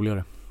att det var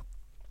roligare.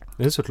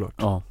 Det är såklart.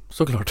 Ja,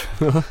 såklart.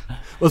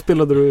 Vad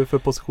spelade du för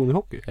position i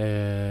hockey?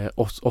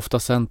 Ofta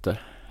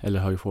center eller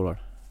högerforward.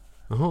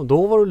 Jaha,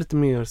 då var du lite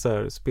mer så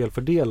här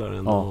spelfördelare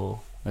än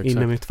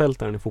inne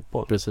mittfältaren i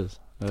fotboll. Precis.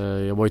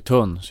 Jag var ju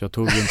tunn, så jag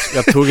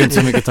tog inte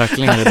så mycket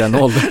tacklingar i den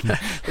åldern.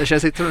 Det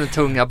känns inte som den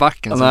tunga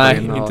backen.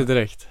 Nej, inte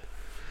direkt.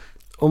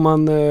 Om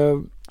man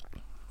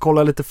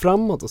kollar lite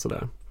framåt och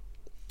sådär.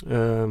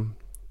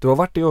 Du har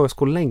varit i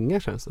ÖSK länge,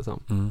 känns det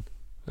som.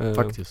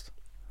 Faktiskt.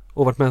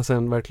 Och varit med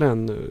sen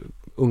verkligen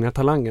unga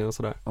talanger och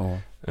sådär. Ja.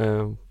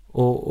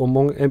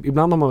 Och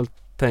ibland har man väl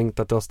tänkt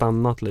att det har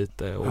stannat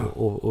lite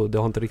och det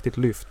har inte riktigt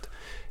lyft.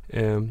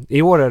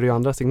 I år är det ju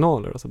andra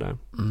signaler och sådär.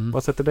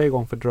 Vad sätter det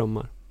igång för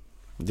drömmar?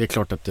 Det är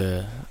klart att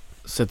det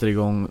sätter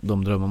igång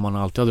de drömmar man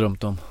alltid har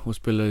drömt om. Och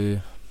spela i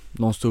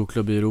någon stor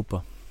klubb i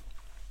Europa.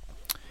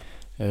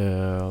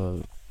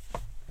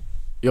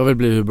 Jag vill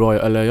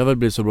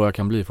bli så bra jag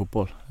kan bli i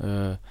fotboll.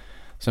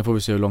 Sen får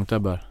vi se hur långt det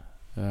bär.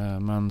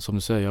 Men som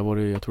du säger,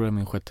 jag tror det är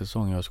min 6:e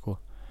säsong i ÖSK. Och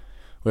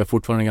jag är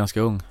fortfarande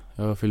ganska ung.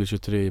 Jag fyller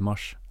 23 i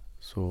mars.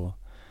 Så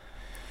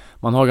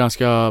man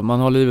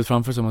har livet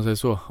framför sig, om man säger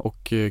så.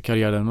 Och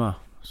karriären med.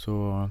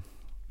 Så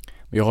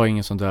jag har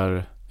ingen sån där.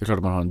 Det är klart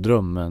att man har en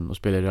dröm att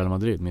spela i Real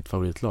Madrid, mitt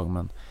favoritlag.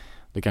 Men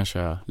det kanske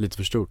är lite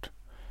för stort.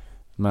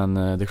 Men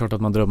det är klart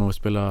att man drömmer om att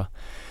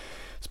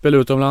spela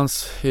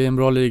utomlands i en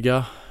bra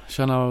liga.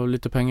 Tjäna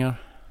lite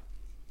pengar.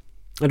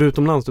 Är det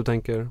utomlands du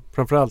tänker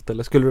framförallt,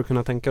 eller skulle du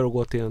kunna tänka dig att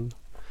gå till en,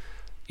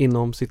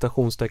 inom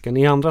citationstecken,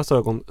 i andras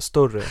ögon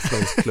större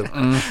svensk klubb?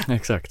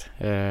 Exakt.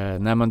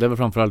 Nej, men det är väl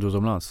framförallt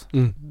utomlands.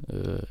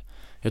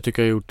 Jag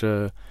tycker jag har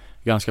gjort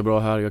ganska bra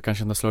här. Jag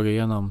kanske inte har slagit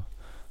igenom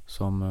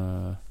som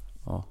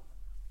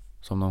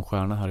någon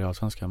stjärna här i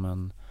Allsvenskan,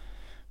 men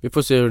vi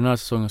får se hur den här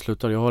säsongen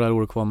slutar. Jag har det här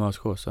året kvar med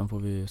ÖSK, sen får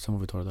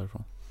vi ta det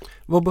därifrån.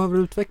 Vad behöver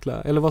du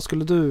utveckla? Eller vad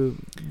skulle du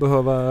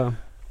behöva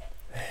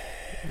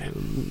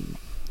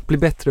bli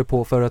bättre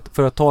på för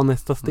att ta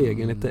nästa steg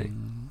enligt dig?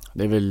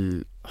 Det är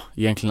väl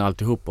egentligen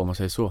alltihop, om man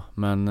säger så.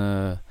 Men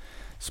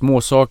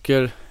små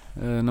saker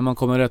när man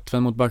kommer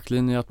rättvänd mot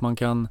backlinjen, att man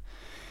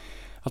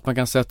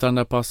kan sätta den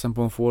där passen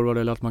på en forward,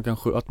 eller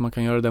att man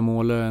kan göra det där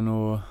målen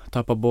och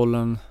tappa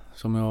bollen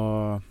som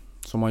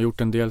har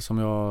gjort en del, som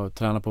jag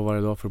tränar på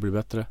varje dag för att bli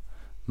bättre.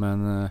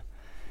 Men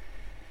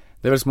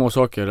det är väl små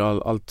saker,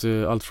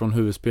 allt från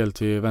huvudspel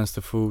till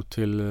vänsterfot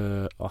till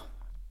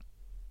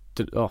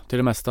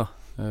det mesta.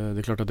 Det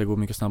är klart att det går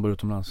mycket snabbare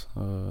utomlands.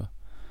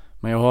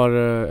 Men jag har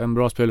en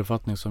bra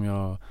speluppfattning som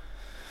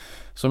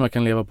jag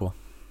kan leva på.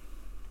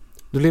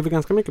 Du lever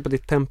ganska mycket på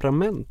ditt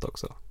temperament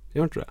också.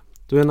 Gör inte det?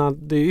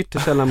 Det är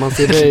ytterst sällan man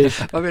ser dig...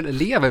 Vad vill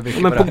lever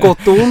mycket men på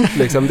gott och ont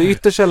liksom. Det är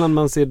ytterst sällan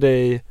man ser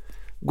dig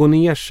gå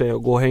ner sig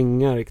och gå och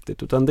hänga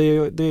riktigt. Utan det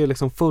är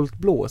liksom fullt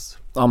blås.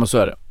 Ja, men så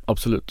är det.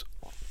 Absolut.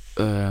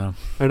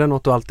 Är det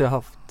något du alltid har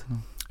haft?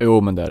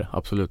 Jo, men det är det.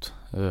 Absolut.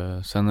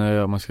 Sen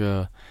om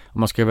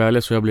man ska vara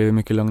ärlig, så har jag blivit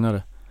mycket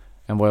lugnare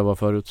än vad jag var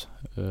förut.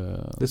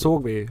 Det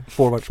såg vi i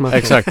forwardsmatchen.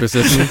 Exakt,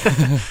 precis.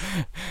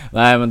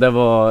 Nej, men det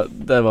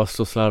var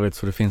så slarvigt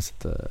så det finns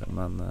inte.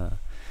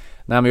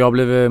 Men jag har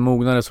blivit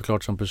mognare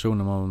såklart som person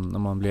när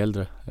man blir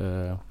äldre.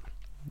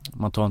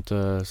 Man tar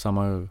inte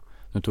samma...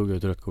 Nu tog jag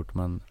ett rött kort,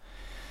 men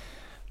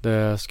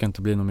det ska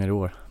inte bli något mer i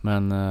år.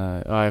 Men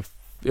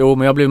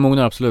men jag blir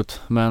mognare,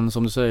 absolut. Men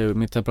som du säger,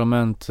 mitt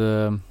temperament,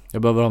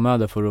 jag behöver ha med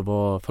det för att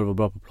vara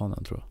bra på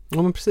planen, tror jag.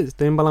 Ja, men precis.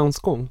 Det är en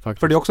balansgång. Faktiskt.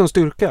 För det är också en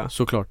styrka.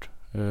 Såklart.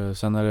 Sen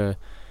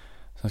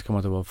ska man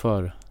inte vara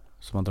för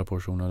så man drar på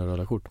personer eller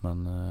röda kort.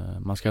 Men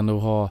man ska ändå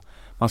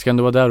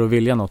vara där och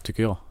vilja något,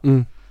 tycker jag.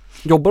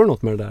 Jobbar du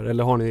något med det där?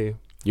 Eller har ni...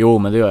 Jo,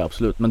 men det gör jag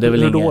absolut. Men det är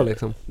väl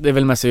liksom? Det är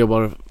väl mest jag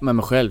jobbar med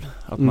mig själv.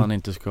 Att man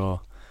inte ska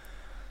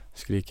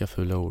skrika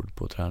fula ord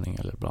på träning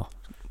eller bra.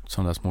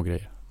 Sådana där små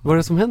grejer. Vad är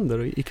det som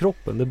händer i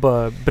kroppen? Det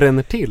bara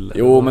bränner till?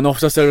 Jo, eller? Men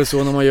oftast är det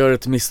så när man gör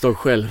ett misstag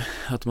själv,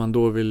 att man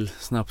då vill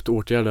snabbt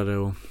åtgärda det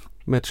och...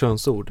 Med ett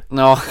könsord?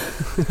 Ja.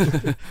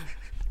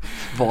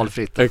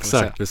 Valfritt.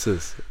 Exakt,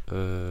 precis.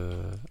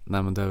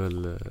 Nej, men det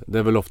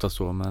är väl ofta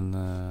så, men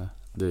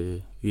det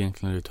är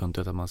egentligen lite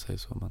töntigt att man säger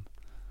så, men...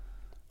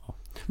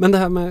 Men det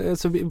här med,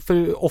 alltså,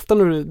 för ofta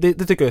nu, det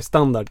tycker jag är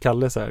standard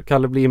Kalle så här.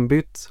 Kalle blir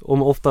inbytt,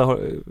 och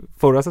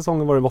förra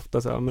säsongen var det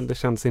ofta så här, men det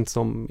känns inte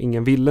som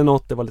ingen ville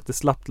något, det var lite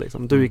slappt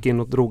liksom. Du gick in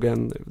och drog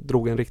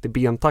en riktig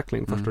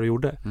bentackling först du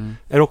gjorde.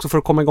 Är det också för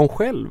att komma igång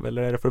själv,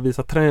 eller är det för att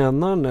visa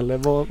tränaren, eller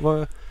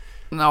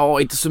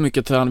vad? Inte så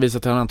mycket visa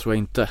tränaren, tror jag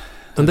inte.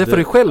 Men det är för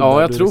dig själv?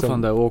 Ja, jag tror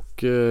fan det,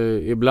 och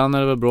ibland är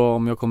det väl bra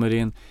om jag kommer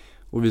in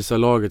och visar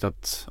laget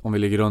att om vi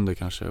ligger under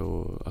kanske,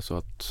 och alltså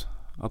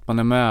att man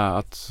är med,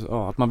 att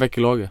man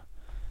väcker laget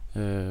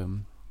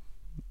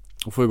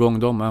och får igång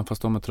dem, även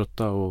fast de är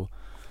trötta och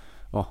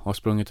har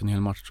sprungit en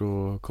hel match,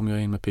 så kommer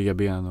jag in med pigga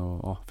ben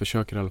och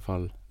försöker i alla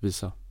fall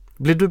visa.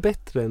 Blir du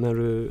bättre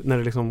när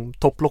det liksom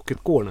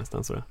topplocket går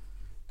nästan sådär?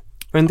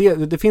 Men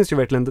det finns ju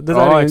verkligen, det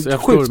där är en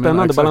sjukt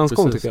spännande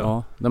balansgång, tycker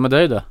jag. Ja, men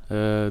det är det.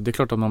 Det är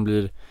klart att man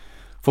blir,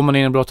 får man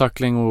in en bra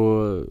tackling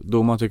och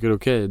då man tycker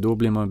okej, då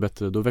blir man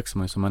bättre, då växer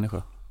man ju som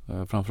människa,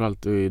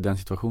 framförallt i den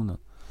situationen.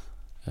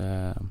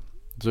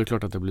 Så det är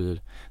klart att det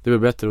blir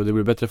bättre, och det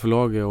blir bättre för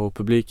laget, och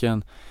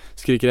publiken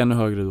skriker ännu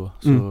högre då.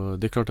 Så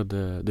det är klart att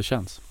det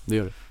känns. Det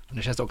gör det.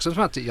 Det känns också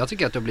som att jag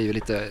tycker att du har blivit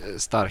lite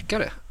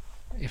starkare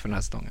inför den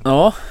här säsongen.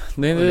 Ja,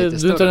 du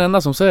är inte den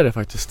enda som säger det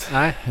faktiskt.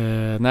 Nej.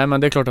 Nej,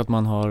 men det är klart att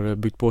man har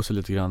byggt på sig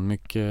lite grann.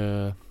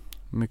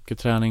 Mycket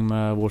träning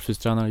med vår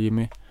fystränare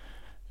Jimmy.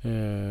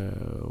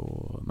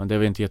 Men det är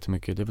väl inte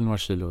jättemycket. Det är väl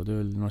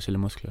några kilo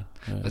muskler.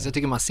 Alltså jag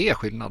tycker man ser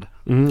skillnad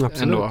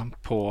ändå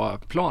på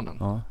planen.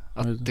 Ja.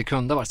 Att det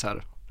kunde vara så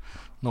här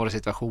några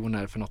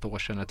situationer för något år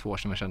sedan eller 2 år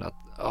sedan jag kände att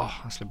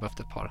jag skulle behövt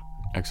ett par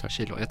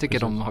kilo. Jag tycker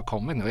de har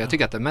kommit nu och jag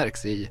tycker att det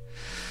märks i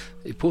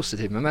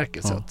positiv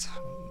bemärkelse att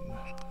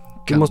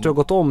du måste ha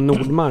gått om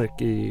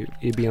Nordmark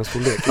i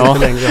benstorlek. Inte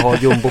längre ha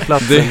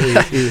jumboplatsen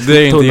i det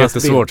är inte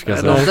jättesvårt ska jag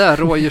säga. De där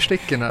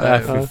rådjurstickorna. Nej,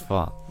 fy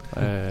fan.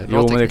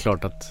 Jo, men det är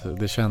klart att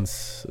det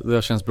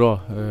känns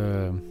bra.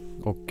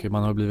 Och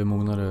man har blivit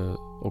mognare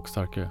och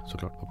starkare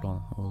såklart på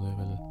planen. Och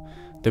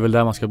det är väl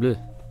där man ska bli.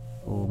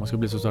 Och man ska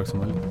bli så stark som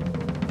möjligt.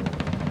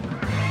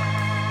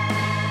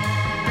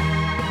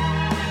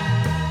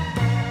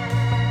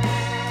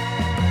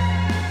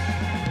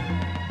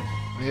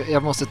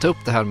 Jag måste ta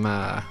upp det här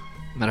med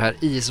det här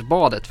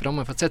isbadet, för de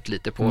har fått sett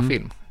lite på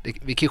film.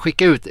 Vi kan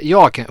skicka ut,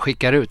 jag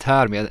skickar ut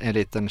här med en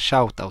liten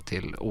shoutout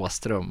till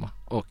Åström,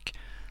 och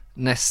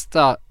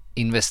nästa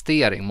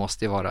investering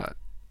måste ju vara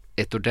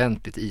ett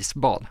ordentligt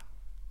isbad.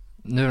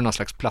 Nu är det någon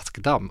slags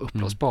plaskdamm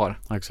uppblåsbar.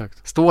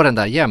 Exakt. Står den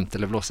där jämt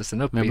eller blåses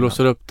den upp? Men jag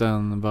blåser upp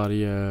den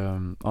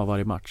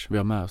varje match. Vi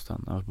har med oss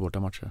den borta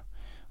matcher.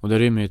 Och det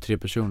rymmer ju 3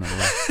 personer.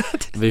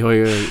 Vi har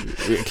ju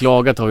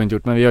klagat har vi inte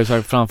gjort, men vi har ju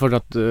sagt framfört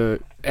att 1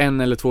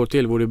 eller 2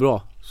 till vore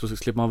bra. Så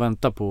slipper man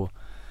vänta på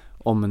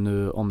om det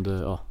nu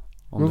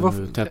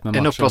är tätt med matchen.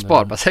 En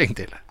uppblåsbar bassäng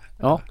till.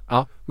 Ja.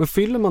 Men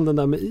fyller man den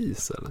där med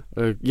is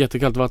eller?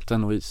 Jättekallt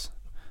vatten och is.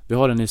 Vi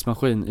har en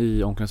ismaskin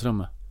i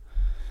omklädningsrummet.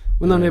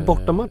 Men när ni är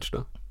borta match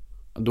då?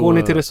 Går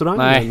ni till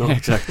restaurangen? Nej,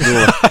 exakt.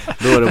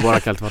 Då är det bara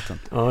kallt vatten.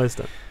 Ja, just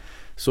det.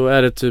 Så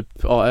är det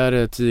typ, är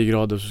det 10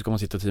 grader så ska man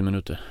sitta 10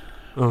 minuter.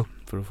 Ja.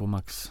 För att få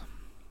max.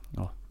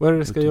 Ja. Vad är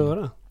det ska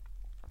göra?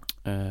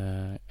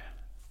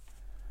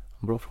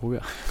 Bra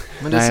fråga.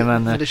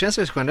 Men det känns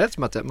ju generellt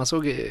som att man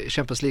såg i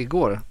Champions League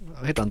igår.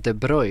 Vad heter han? De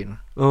Bruyne.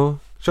 Ja.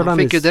 Han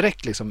fick ju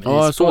direkt liksom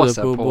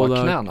ispåsar på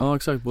båda knäna. Ja,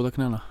 exakt, båda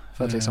knäna.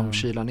 För att liksom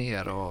kyla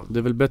ner och... Det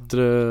är väl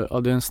bättre,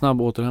 det är en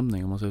snabb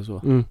återhämtning om man säger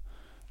så.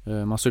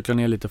 Man cyklar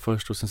ner lite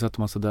först och sen sätter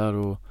man sig där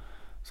och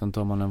sen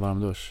tar man en varm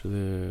dusch.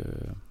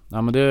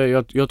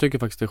 Jag tycker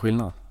faktiskt det är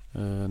skillnad.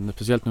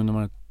 Speciellt nu när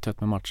man är tätt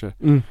med matcher.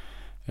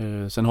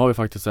 Sen har vi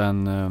faktiskt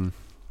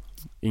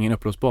ingen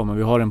uppblåsbar, men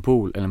vi har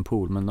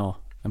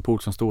en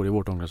pool som står i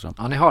vårt omklädningsrum.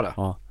 Ja, ni har det?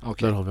 Ja,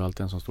 okay. Där har vi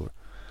alltid en som står.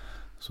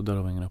 Så där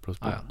har vi ingen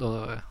uppblåsbar. Ja,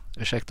 då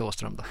ursäkta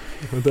Åström då.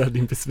 Det är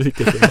din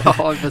besvikelse.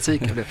 Ja,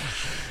 besviken.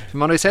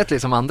 Man har ju sett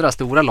liksom andra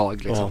stora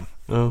lag liksom.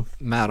 Ja.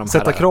 Med de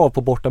sätta här... krav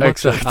på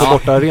bortamatcher, på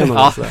bortaarenan.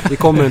 Ja. Vi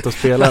kommer inte att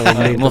spela om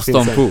det inte måste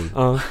finns en pool.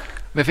 Ja.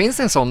 Men finns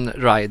det en sån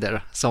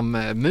rider som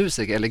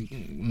musiker eller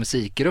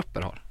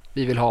musikgrupper har?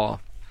 Vi vill ha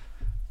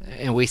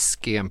en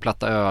whisky, en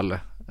platta öl,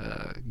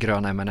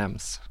 gröna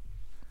M&M's.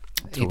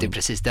 Inte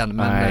precis den,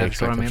 men nej,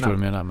 exakt, jag förstår vad du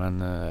menar. Men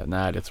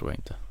nej, det tror jag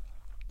inte.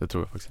 Det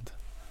tror jag faktiskt inte.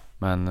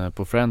 Men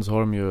på Friends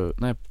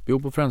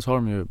har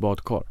de ju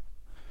badkar.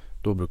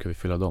 Då brukar vi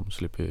fylla dem,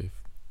 slipper vi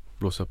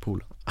blåsa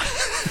poolen.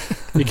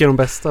 Vilka är de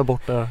bästa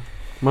borta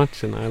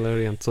matcherna eller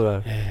rent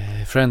sådär?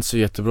 Friends är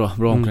jättebra,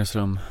 bra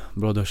omklädningsrum,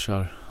 bra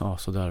duschar,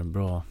 sådär,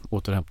 bra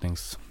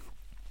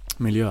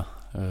återhämtningsmiljö.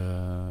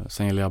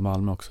 Sen gäller jag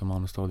Malmö också,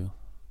 Malmö stadion,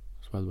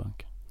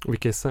 Swedbank.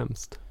 Vilka är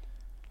sämst?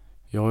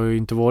 Jag har ju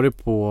inte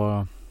varit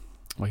på,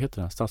 vad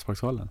heter den,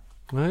 Stadsparkshallen.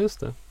 Nej, just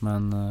det.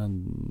 Men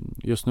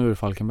just nu är det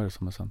Falkenberg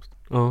som är sämst.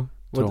 Ja.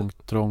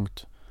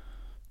 Trångt,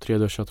 3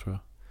 duschar tror jag.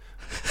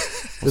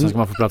 Och sen ska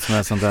man få plats med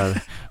en sån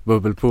där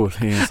bubbelpool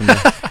i en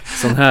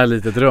sån här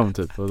litet rum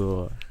typ. Och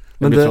då,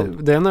 men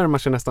det är närmar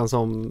sig nästan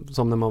som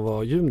när man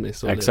var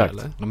junis. Exakt.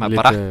 Eller? De här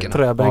barackerna.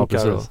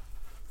 Träbänkar. Ja,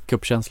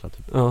 kuppkänsla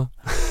typ. Ja.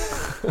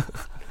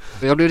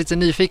 Jag blev lite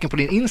nyfiken på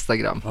din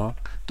Instagram. Ja.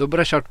 Du har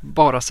börjat kört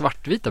bara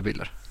svartvita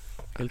bilder.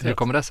 Hur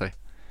kommer det sig?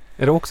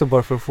 Är det också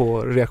bara för att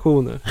få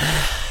reaktioner?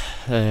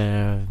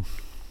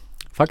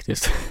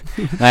 Faktiskt.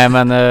 Nej,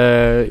 men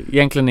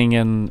egentligen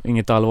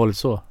inget allvarligt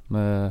så.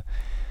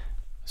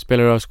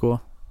 Spelar ÖSK,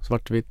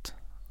 svartvitt.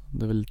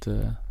 Det är väl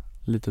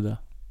lite det.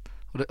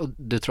 Och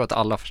du tror att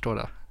alla förstår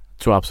det?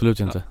 Tror absolut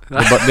inte.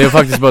 Ja. Det är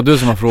faktiskt bara du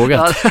som har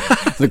frågat.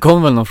 Det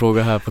kom väl någon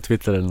fråga här på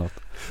Twitter eller något.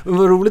 Men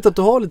vad roligt att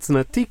du har lite sån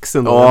här tics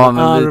ändå. Ja,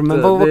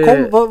 men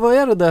vad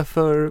är det där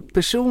för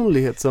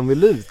personlighet som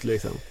vill ut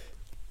liksom?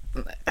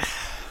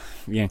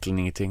 Egentligen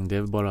ingenting. Det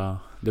är bara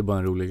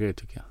en rolig grej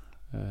tycker jag.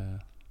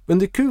 Men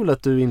det är kul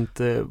att du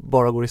inte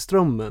bara går i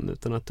strömmen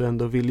utan att du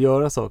ändå vill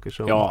göra saker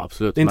som... Ja,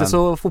 absolut. Det är inte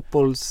så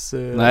fotbolls...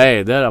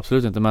 Nej, det är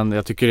absolut inte. Men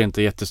jag tycker det är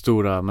inte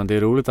jättestora. Men det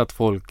är roligt att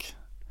folk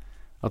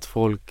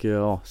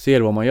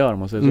ser vad man gör, om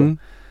man säger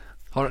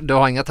så. Du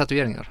har inga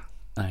tatueringar?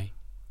 Nej.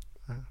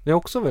 Det är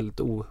också väldigt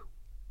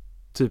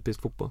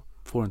otypiskt fotboll.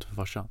 Får inte för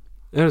farsan.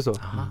 Är det så?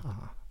 Aha.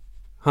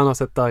 Han har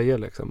sett Daje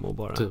liksom och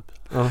bara... Typ.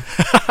 Ja.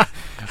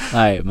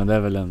 Nej, men det är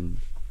väl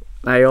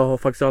Nej, jag har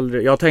faktiskt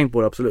aldrig... Jag har tänkt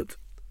på det, absolut.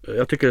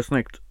 Jag tycker det är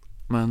snyggt.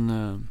 Men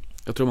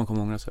jag tror man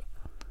kommer ångra sig.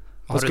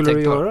 Vad skulle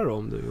du göra då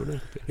om du gjorde det?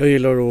 Jag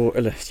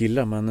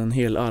gillar men en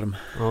hel arm.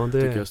 Ja, det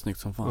tycker jag är snyggt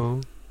som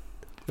fan.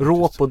 Ja.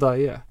 Råp och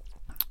daje.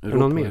 Är det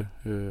någon mer?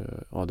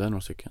 Ja, det är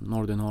några stycken.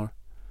 Nordin har.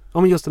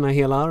 Ja, men just den här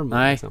hela armen.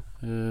 Nej, liksom.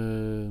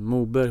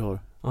 Moberg har.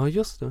 Ja,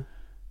 just det.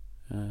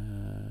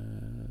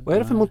 Vad är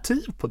det för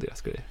motiv på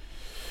deras grejer?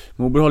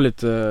 Moberg har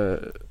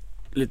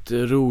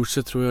lite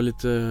rosor tror jag,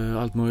 lite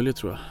allt möjligt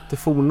tror jag. Det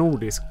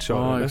fornnordiskt kör.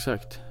 Ja, eller?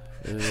 exakt.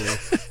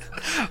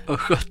 Och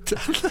 17.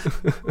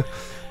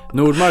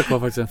 Nordmark har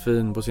faktiskt en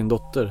fin på sin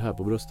dotter här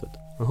på bröstet.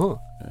 Jaha.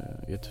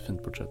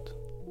 Jättefint porträtt.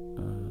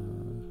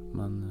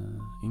 Men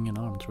ingen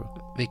arm tror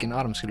jag. Vilken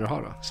arm skulle du ha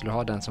då? Skulle du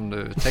ha den som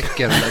du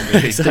täcker eller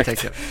den du inte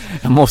täcker?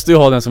 Jag måste ju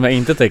ha den som jag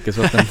inte täcker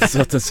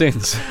så att den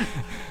syns.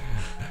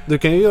 Du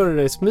kan ju göra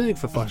det i smyg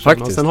för farsan.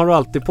 Faktiskt. Och sen har du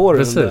alltid på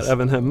dig den Precis. där,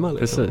 även hemma.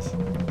 Liksom. Precis.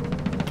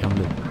 Kan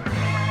bli.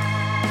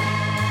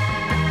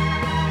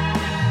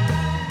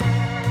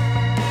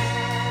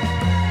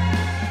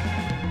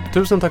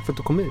 Tusen tack för att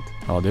du kom hit.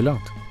 Ja, det är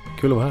lugnt.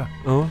 Kul att vara här.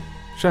 Ja.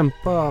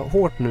 Kämpa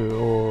hårt nu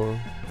och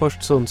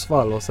först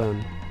Sundsvall och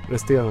sen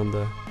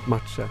resterande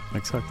matcher.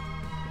 Exakt.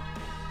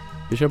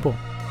 Vi kör på.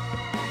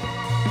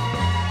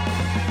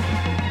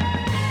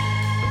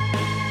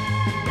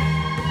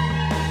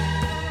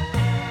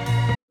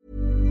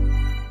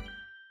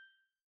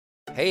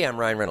 Hey, I'm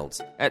Ryan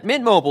Reynolds. At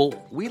Mint Mobile,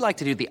 we like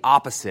to do the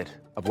opposite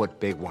of what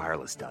Big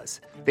Wireless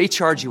does. They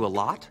charge you a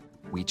lot,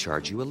 we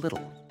charge you a little.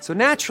 So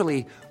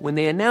naturally, when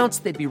they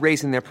announced they'd be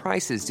raising their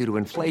prices due to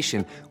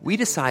inflation, we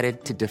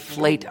decided to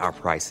deflate our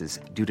prices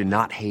due to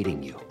not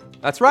hating you.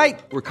 That's right.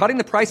 We're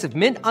cutting the price of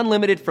Mint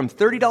Unlimited from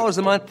 $30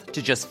 a month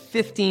to just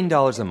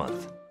 $15 a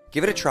month.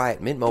 Give it a try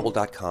at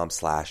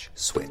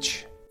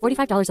mintmobile.com/switch.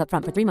 $45 up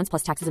front for 3 months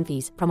plus taxes and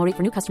fees. Promo rate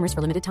for new customers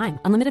for limited time.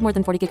 Unlimited more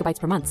than 40 gigabytes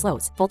per month.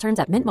 Slows full terms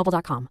at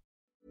mintmobile.com.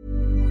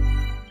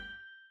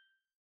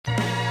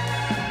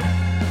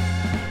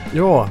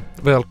 Ja,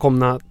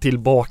 välkomna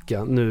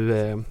tillbaka. Nu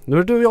är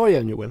det du och jag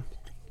igen, Joel.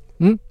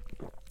 Mm.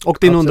 Och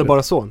din Absolut.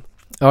 underbara son.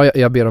 Ja,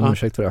 jag ber om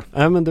ursäkt för det.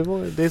 Nej, men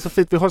det är så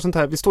fint. Vi har sånt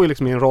här, vi står ju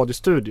liksom i en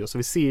radiostudio så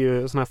vi ser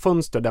ju såna här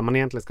fönster där man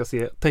egentligen ska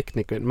se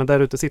teknikern. Men där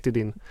ute sitter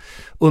din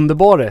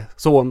underbara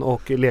son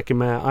och leker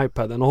med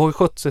iPaden och har ju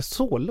skött sig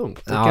så lugnt.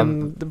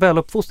 Vilken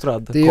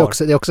väluppfostrad det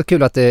är också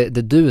kul att det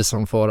är du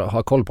som får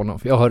ha koll på honom,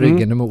 för jag har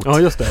ryggen emot. Ja,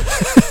 just det.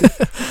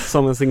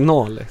 Som en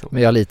signal liksom.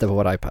 Men jag litar på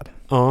vår iPad.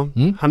 Ja,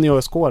 han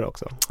gör skåre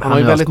också. Han har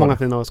ju väldigt många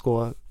fina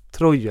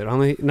tröjor. Han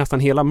har nästan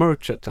hela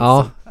merchet.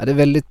 Ja, det är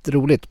väldigt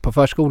roligt. På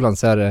förskolan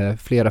så är det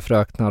flera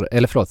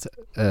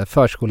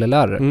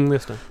förskolelärare.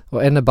 Just det.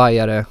 Och en är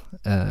bajare,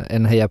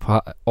 en hejar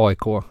på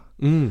AIK.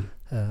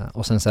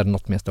 Och sen så är det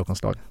något med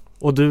Stockholmslag.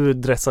 Och du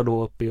dressar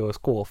då upp i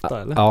ÖSK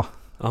ofta, eller? Ja.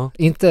 Ja.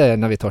 Inte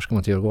när vi torskar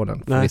mot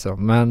Djurgården.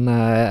 Men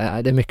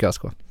det är mycket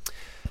ÖSK.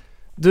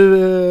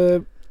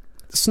 Du,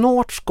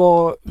 snart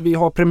ska vi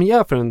ha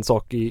premiär för en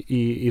sak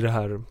i det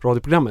här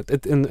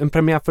radioprogrammet. En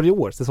premiär för i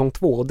år, säsong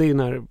 2. Och det är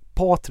när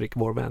Patrik,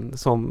 vår vän,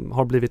 som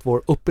har blivit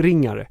vår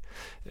uppringare,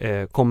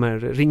 kommer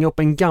ringa upp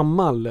en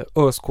gammal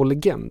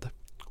ÖSK-legend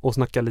och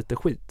snacka lite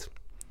skit.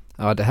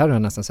 Ja, det här har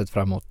jag nästan sett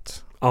fram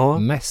emot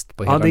mest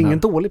på hela det är ingen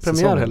dålig premiär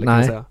säsongen. heller, kan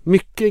jag säga.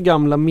 Mycket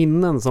gamla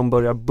minnen som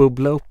börjar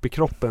bubbla upp i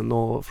kroppen,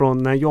 och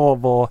från när jag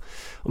var,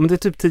 men det är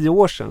typ 10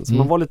 år sedan, så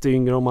man var lite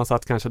yngre och man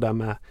satt kanske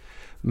där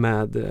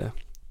med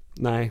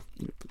nej,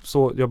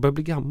 så jag börjar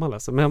bli gammal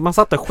alltså. Men man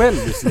satt där själv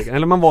visserligen.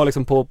 Eller man var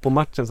liksom på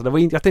matchen, så det var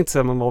inte, jag tänkte säga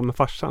att man var med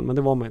farsan, men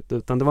det var man inte,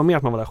 utan det var mer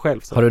att man var där själv.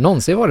 Så. Har du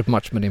någonsin varit på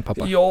match med din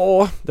pappa?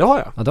 Ja, det har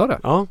jag. Ja, det har du?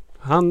 Ja,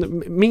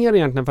 han, mer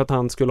egentligen för att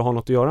han skulle ha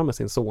något att göra med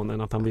sin son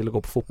än att han ville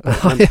gå på fotboll.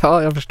 Men,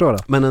 ja, jag förstår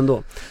det. Men ändå.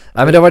 Nej,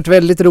 men det har varit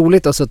väldigt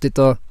roligt att suttit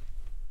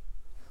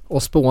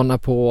och spåna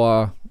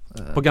på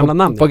gamla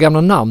namn. På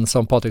gamla namn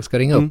som Patrik ska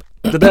ringa upp.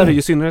 Det där är ju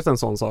i synnerhet en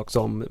sån sak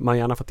som man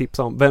gärna får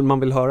tipsa om, vem man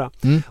vill höra.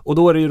 Och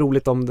då är det ju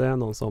roligt om det är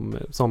någon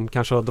som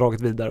kanske har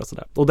dragit vidare och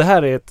sådär. Och det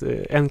här är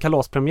en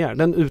kalaspremiär,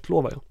 den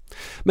utlovar jag.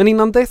 Men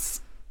innan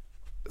dess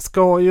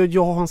ska ju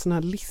jag ha en sån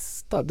här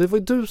lista. Det var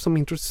ju du som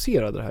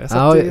introducerade det här.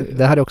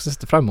 Det här är också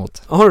sett fram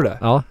emot. Har du det?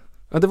 Ja.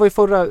 Ja, det var ju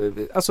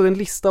alltså en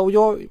lista, och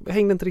jag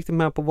hängde inte riktigt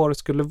med på vad det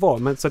skulle vara,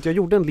 men så att jag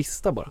gjorde en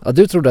lista bara. Ja,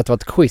 du trodde att det var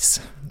ett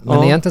quiz.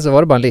 Men egentligen så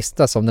var det bara en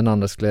lista som den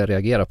andra skulle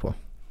reagera på.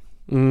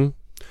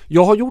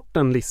 Jag har gjort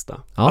en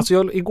lista. Ja.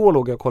 Alltså igår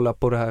låg jag och kollade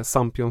på det här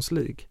Champions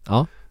League.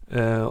 Ja.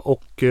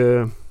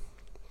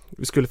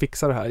 Vi skulle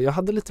fixa det här. Jag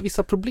hade lite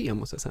vissa problem,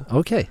 måste jag säga.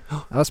 Okej.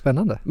 Ja,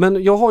 spännande.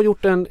 Men jag har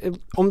gjort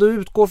om du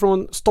utgår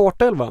från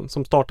startelvan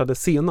som startade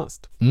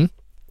senast,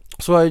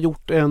 så har jag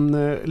gjort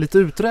lite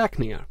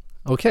uträkningar.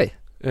 Okej.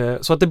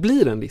 Så att det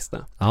blir en lista.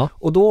 Ja.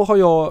 Och då har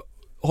jag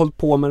hållit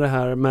på med det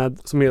här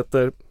som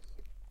heter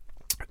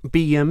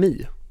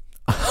BMI.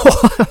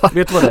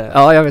 Vet du vad det är?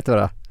 Ja, jag vet vad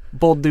det är.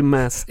 Body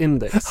Mass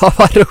Index. Ja,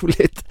 vad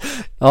roligt.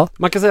 Ja.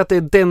 Man kan säga att det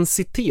är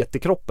densitet i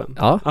kroppen.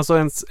 Ja. Alltså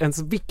ens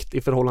vikt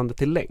i förhållande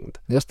till längd.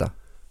 Just det.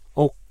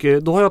 Och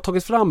då har jag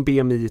tagit fram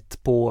BMI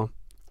på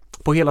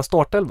hela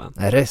startelvan.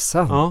 Är det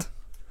sant? Ja.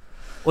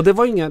 Och det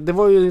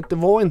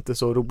var inte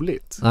så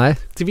roligt. Nej.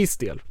 Till viss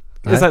del.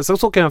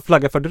 Så kan jag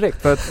flagga för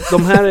direkt. För att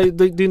de här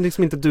det är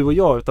liksom inte du och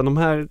jag, utan de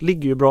här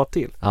ligger ju bra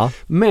till. Ja.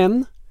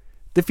 Men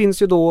det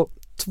finns ju då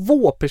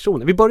 2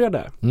 personer. Vi börjar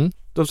där.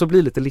 Då så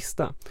blir lite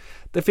lista.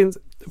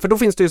 För då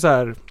finns det ju så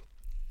här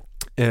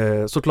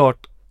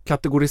såklart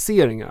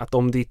kategoriseringar. Att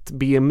om ditt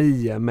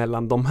BMI är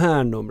mellan de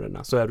här numren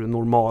så är du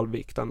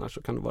normalvikt. Annars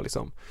så kan du vara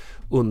liksom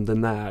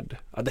undernärd.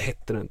 Ja, det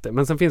heter det inte.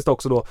 Men sen finns det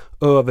också då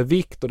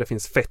övervikt och det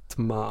finns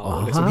fetma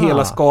och liksom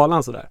hela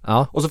skalan sådär.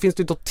 Ja. Och så finns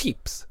det ju då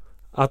tips.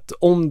 Att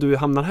om du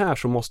hamnar här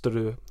så måste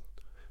du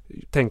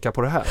tänka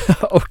på det här.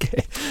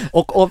 Okej.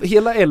 Och av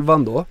hela 11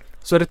 då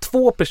så är det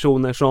 2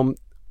 personer som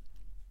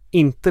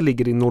inte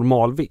ligger i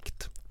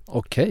normalvikt.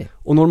 Okej.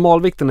 Och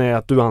normalvikten är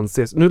att du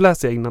anses, nu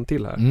läser jag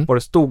innantill här, vad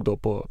det stod då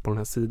på den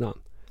här sidan.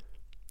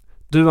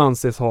 Du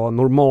anses ha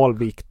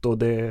normalvikt och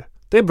det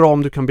är bra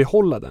om du kan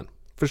behålla den.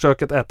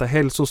 Försök att äta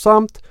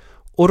hälsosamt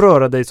och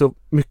röra dig så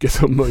mycket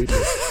som möjligt.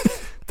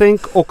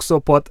 Tänk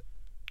också på att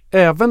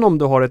även om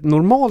du har ett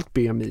normalt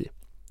BMI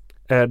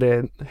är det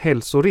en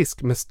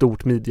hälsorisk med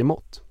stort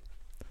midjemått.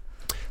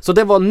 Så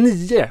det var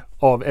 9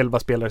 av 11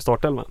 spelare i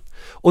startelvan.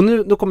 Och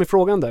nu då kommer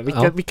frågan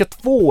där. Vilka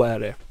 2 är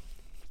det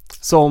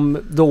som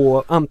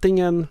då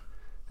antingen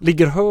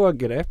ligger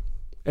högre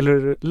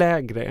eller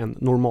lägre än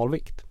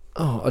normalvikt?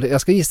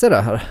 Jag ska gissa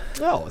det här.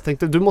 Ja, jag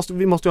tänkte vi måste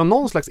ju ha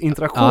någon slags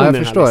interaktion i den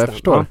här listan. Jag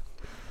förstår.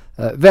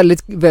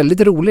 Väldigt,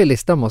 väldigt rolig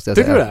lista måste jag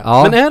säga. Tycker du det?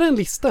 Ja. Men är det en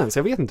lista ens?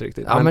 Jag vet inte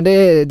riktigt. Ja, men det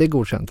är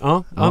godkänt.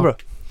 Ja, bra.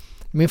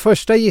 Min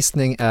första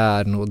gissning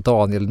är nog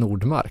Daniel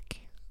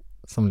Nordmark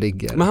som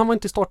ligger... Men han var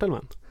inte i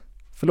startelvan.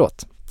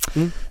 Förlåt.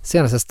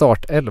 Senaste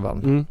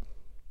startelvan.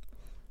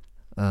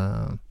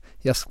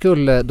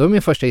 Då är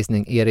min första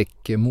gissning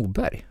Erik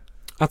Moberg.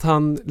 Att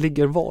han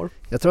ligger var?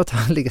 Jag tror att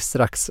han ligger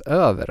strax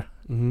över.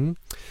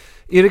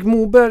 Erik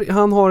Moberg,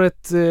 han har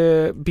ett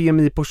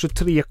BMI på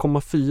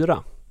 23,4.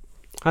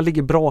 Han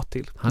ligger bra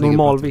till.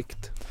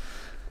 Normalvikt.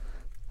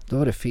 Då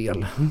var det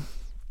fel.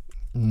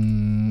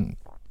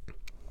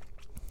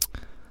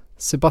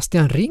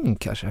 Sebastian Ring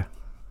kanske?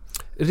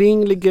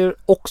 Ring ligger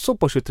också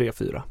på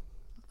 23,4.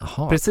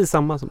 Aha. Precis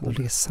samma som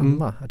det är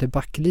samma. Det är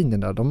backlinjen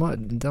där.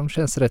 De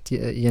känns rätt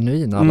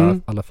genuina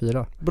alla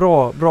 4.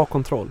 Bra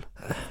kontroll.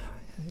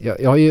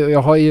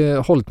 Jag har ju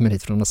hållit mig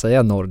lite från att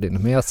säga Nordin,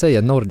 men jag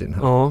säger Nordin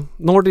här. Ja,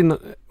 Nordin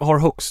har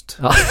högst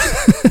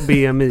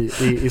BMI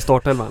i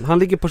startelvan. Han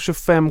ligger på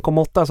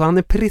 25,8, så han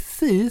är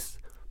precis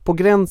på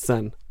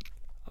gränsen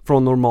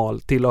från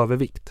normal till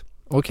övervikt.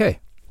 Okej.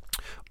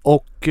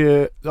 Och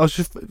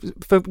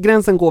för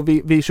gränsen går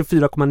vid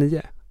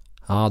 24,9.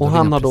 Och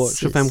han har då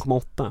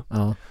 25,8.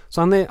 Ja.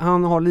 Så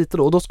han har lite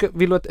då. Och då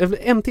vill du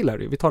en till här,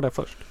 vi tar det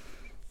först.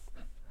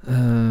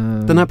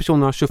 Den här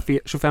personen har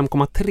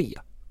 25,3.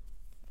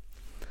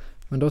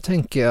 Men då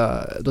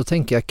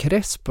tänker jag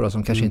Crespo då,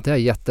 som kanske inte är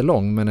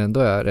jättelång men ändå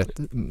är ett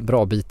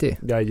bra bitig.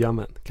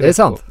 Jajamän. Det är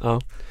sant.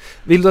 Ja.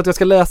 Vill du att jag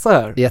ska läsa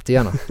här?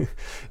 Jättegärna.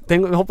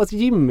 Jag hoppas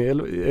Jimmy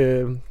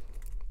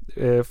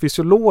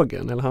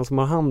fysiologen eller han som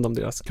har hand om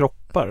deras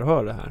kroppar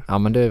hör det här. Ja,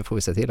 men det får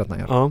vi se till att man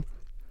gör. Ja.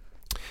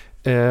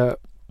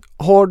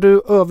 Har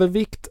du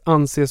övervikt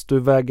anses du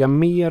väga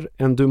mer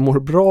än du mår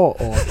bra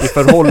av i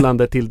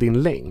förhållande till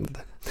din längd.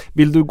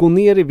 Vill du gå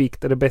ner i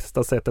vikt är det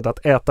bästa sättet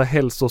att äta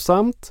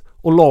hälsosamt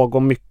och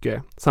lagom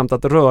mycket samt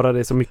att röra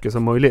dig så mycket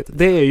som möjligt.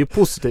 Det är ju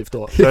positivt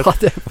då.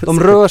 För de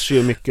rör sig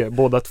ju mycket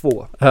båda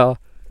 2. Ja.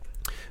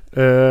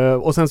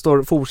 Och sen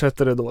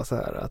fortsätter det då så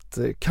här att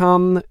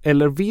kan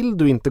eller vill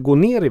du inte gå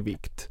ner i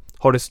vikt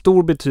har det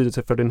stor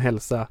betydelse för din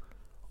hälsa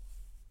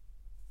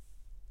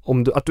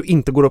att du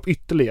inte går upp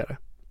ytterligare.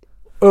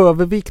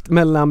 Övervikt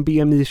mellan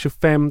BMI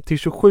 25 till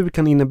 27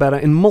 kan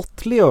innebära en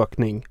måttlig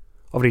ökning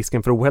av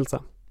risken för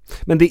ohälsa.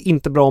 Men det är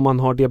inte bra om man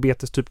har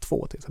diabetes typ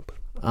 2 till exempel.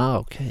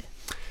 Okej.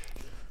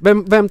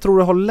 Vem tror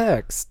du har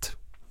lägst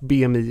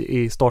BMI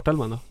i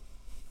startelvan då?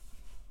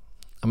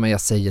 Ja, men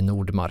jag säger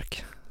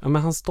Nordmark. Ja,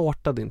 men han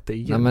startade inte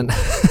igen. Nej, men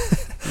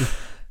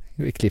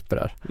vi klipper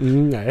där.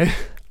 Nej.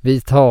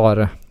 Vi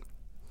tar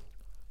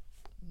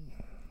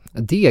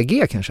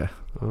DG kanske?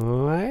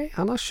 Nej,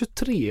 han har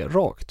 23,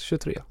 rakt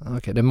 23.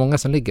 Okej, det är många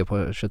som ligger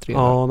på 23.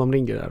 Ja, de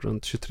ligger där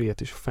runt 23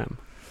 till 25.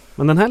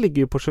 Men den här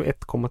ligger ju på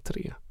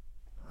 21,3.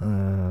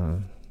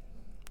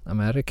 Ja,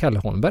 men är det Kalle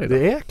Holmberg då?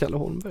 Det är Kalle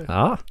Holmberg.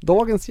 Ja.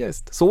 Dagens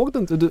gäst. Såg du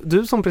inte?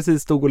 Du som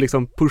precis stod och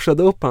liksom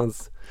pushade upp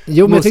hans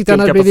Jo, men jag tyckte han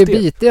hade blivit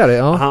bitigare.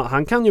 Ja.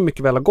 Han kan ju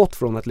mycket väl ha gått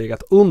från att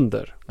legat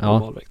under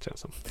normalvikt.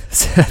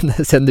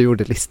 Sen du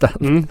gjorde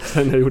listan.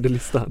 Sen jag gjorde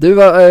listan. Du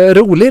var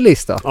rolig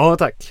lista. Ja,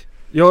 tack.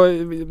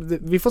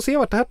 Vi får se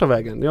vart det här tar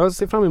vägen. Jag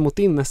ser fram emot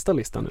din nästa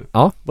lista nu.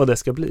 Ja. Vad det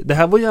ska bli. Det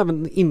här var ju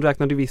även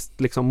inräknat i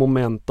visst liksom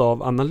moment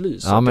av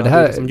analys. Ja, men det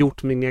här liksom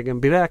gjort min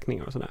egen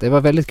beräkning och sådär. Det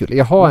var väldigt kul.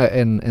 Jag har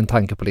en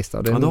tanke på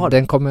listan.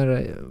 Den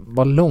kommer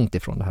vara långt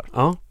ifrån det här.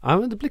 Ja,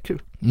 men det blir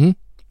kul.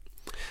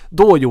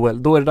 Då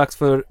Joel, då är det dags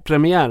för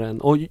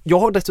premiären. Och jag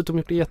har dessutom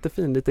gjort en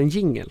jättefin liten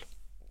jingle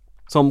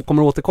som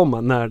kommer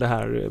återkomma när det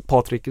här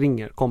Patrik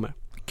ringer kommer.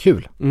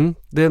 Kul.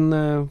 Den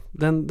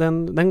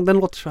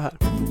låter så här.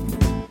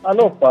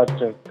 Hallå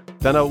Patrik.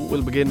 Then I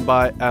will begin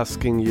by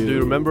asking you, do you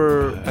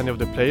remember any of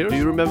the players? Do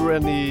you remember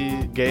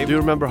any game? Do you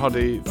remember how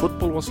the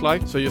football was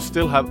like? So you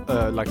still have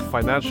like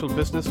financial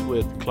business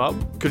with club?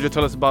 Could you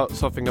tell us about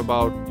something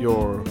about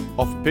your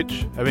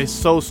off-pitch? I mean, it's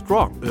so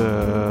strong.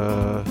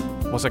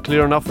 Was I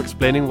clear enough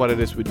explaining what it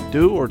is we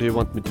do, or do you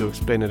want me to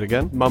explain it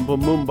again? Mambo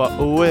Mumba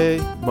away,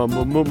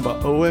 Mambo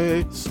Mumba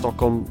away.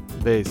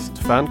 Stockholm-based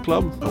fan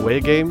club, away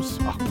games,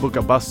 book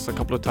a bus a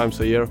couple of times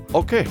a year.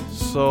 Okay,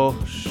 so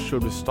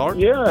should we start?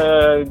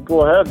 Yeah,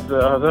 go ahead.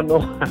 I don't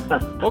know.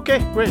 Okay,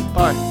 great.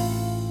 Bye.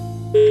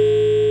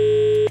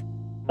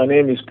 My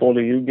name is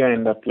Paul Yuga,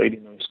 and I played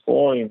in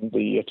Score in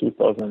the year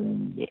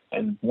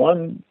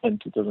 2001 and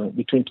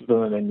between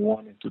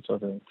 2001 and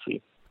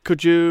 2003.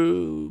 Could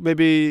you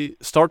maybe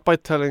start by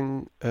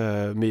telling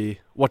me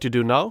what you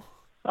do now?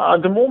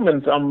 At the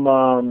moment, I'm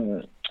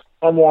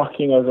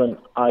working as an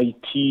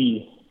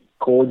IT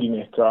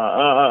coordinator.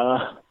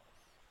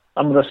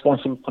 I'm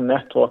responsible for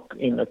network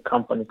in a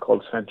company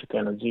called Centric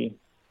Energy.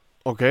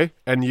 Okay,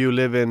 and you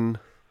live in?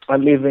 I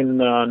live in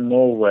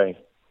Norway.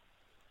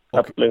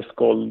 Okay. A place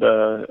called,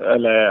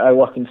 I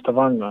work in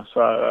Stavanger, so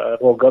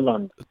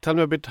Rogaland. Tell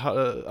me a bit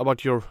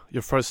about your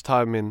first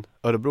time in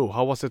Örebro.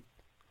 How was it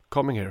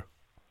coming here?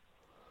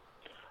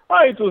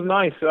 It was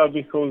nice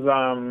because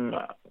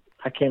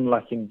I came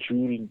like in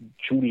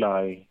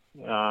July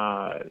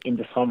in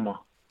the summer.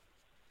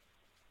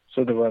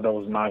 So the weather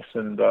was nice,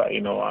 and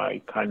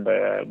I kind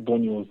of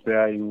Bonnie was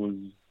there.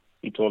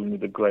 He told me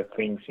the great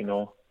things,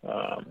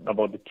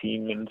 about the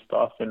team and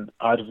stuff. And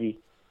Arvi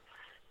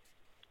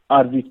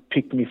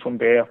picked me from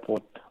the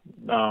airport.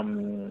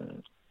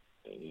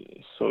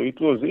 So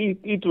it was.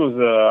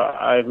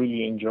 I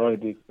really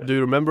enjoyed it. Do you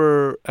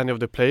remember any of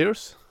the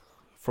players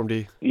from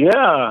the?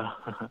 Yeah,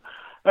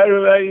 I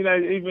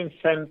even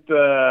sent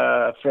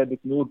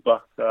Fredrik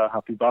Nordback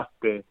happy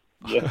birthday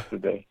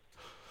yesterday.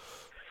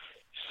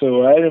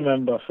 So I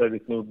remember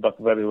Fredrik Nordback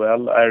very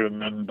well. I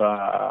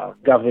remember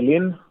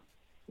Gavelin,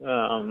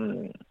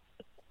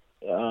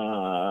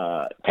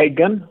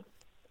 Tegan,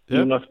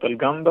 Jonas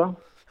Belganda.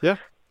 Yeah.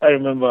 I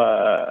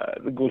remember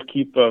the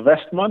goalkeeper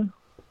Westman.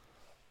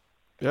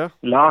 Yeah.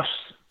 Lars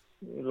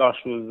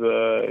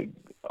was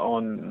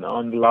on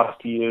the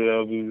last year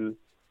of his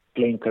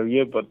playing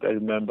career, but I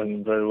remember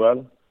him very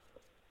well.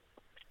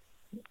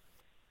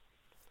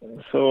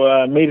 So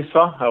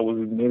Mirza, I was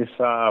with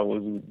Mirza. I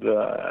was with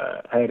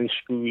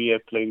Herishkui. I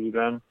played with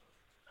them.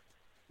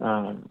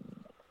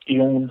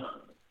 Jon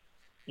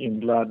in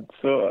blood.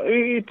 So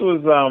it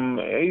was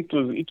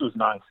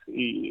nice.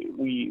 We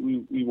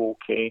were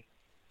okay.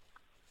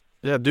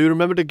 Yeah. Do you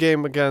remember the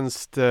game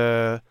against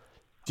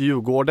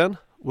Djurgården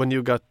when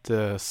you got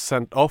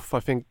sent off? I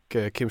think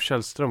Kim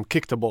Källström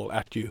kicked the ball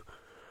at you.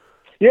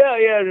 Yeah,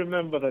 I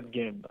remember that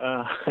game.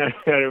 I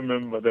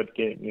remember that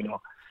game.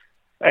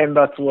 And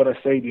that's what I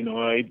said,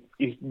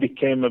 it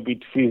became a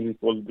bit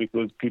physical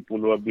because people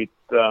were a bit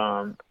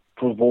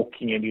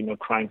provoking and,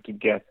 trying to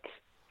get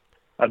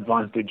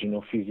advantage,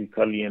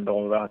 physically and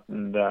all that.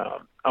 And I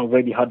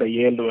already had a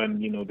yellow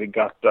and, they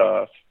got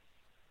a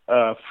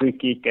free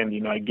kick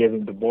and, I gave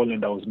him the ball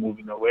and I was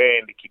moving away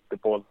and they kicked the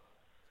ball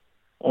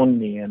on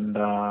me. And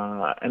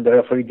the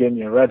referee gave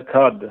me a red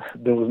card.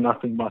 There was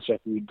nothing much I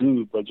could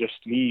do but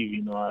just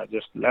leave, I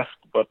just left.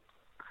 But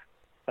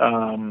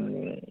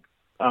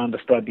I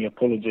understood he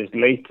apologized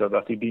later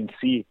that he didn't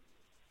see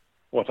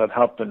what had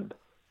happened.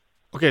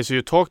 Okay, so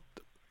you talked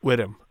with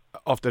him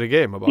after the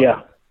game about it?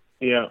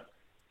 Yeah.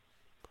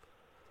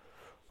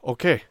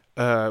 Okay,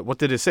 what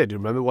did he say? Do you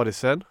remember what he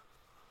said?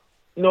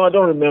 No, I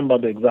don't remember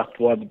the exact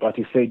words, but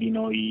he said,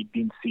 he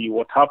didn't see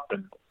what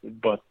happened.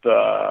 But,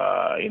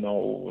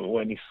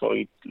 when he saw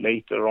it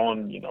later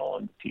on,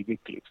 on the TV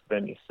clips,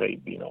 then he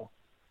said,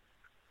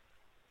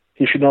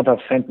 he should not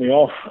have sent me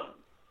off.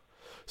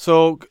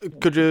 So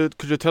could you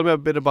tell me a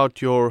bit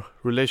about your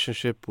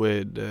relationship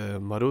with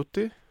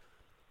Maruti?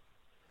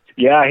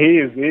 Yeah,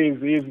 he's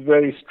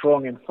very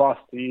strong and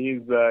fast. He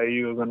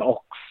was an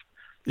ox.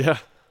 Yeah.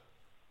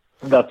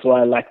 That's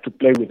why I like to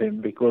play with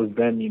him because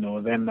then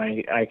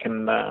I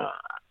can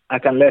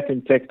let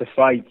him take the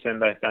fights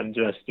and I can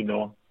just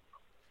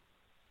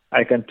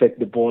I can take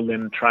the ball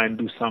and try and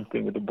do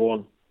something with the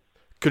ball.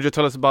 Could you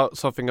tell us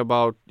something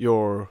about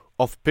your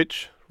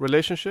off-pitch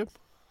relationship?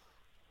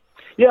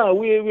 Yeah,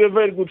 we are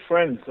very good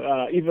friends.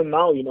 Even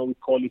now, we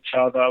call each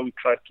other. We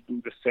try to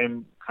do the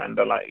same kind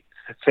of like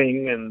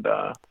thing. And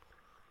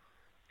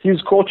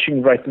he's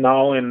coaching right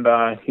now, and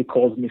he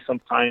calls me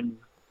sometimes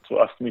to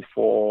ask me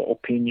for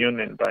opinion,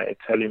 and I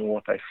tell him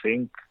what I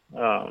think.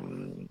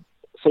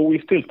 So we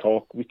still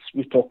talk.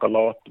 We talk a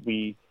lot.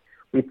 We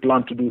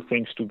plan to do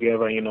things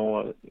together.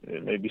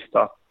 Maybe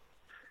start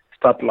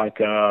like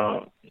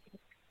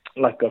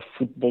a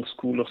football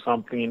school or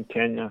something in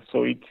Kenya.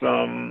 So it's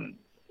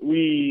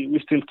we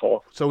still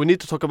talk. So we need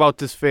to talk about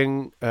this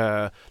thing.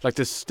 Like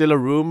there's still a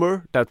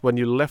rumor that when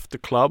you left the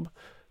club,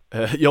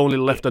 you only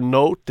left a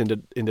note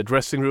in the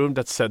dressing room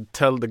that said,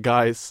 "Tell the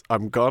guys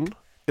I'm gone."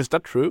 Is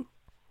that true?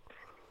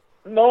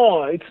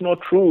 No, it's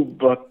not true.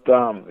 But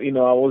I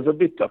was a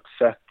bit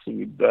upset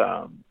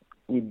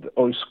with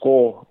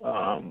Oisko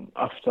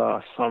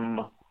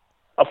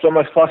after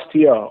my first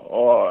year,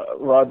 or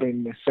rather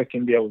in my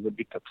second year, I was a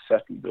bit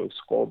upset with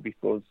Oisko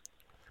because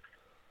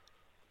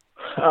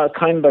I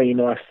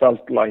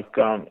felt like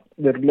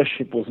the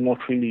relationship was not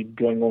really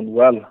going on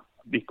well,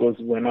 because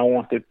when I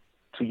wanted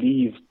to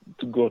leave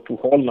to go to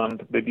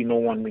Holland, they did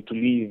not want me to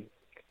leave,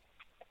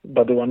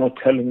 but they were not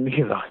telling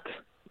me that,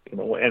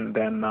 and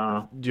then...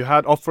 You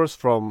had offers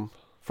from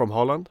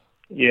Holland?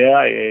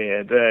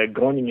 Yeah. The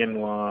Groningen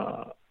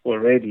were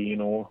ready,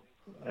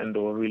 and they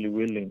were really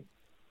willing.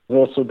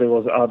 Also, there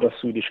was other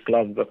Swedish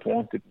clubs that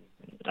wanted me.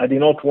 I did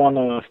not want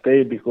to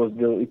stay because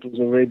it was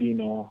already,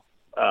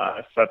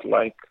 I felt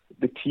like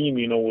the team,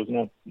 was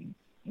not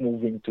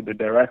moving to the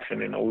direction.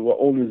 We were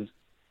always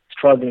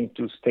struggling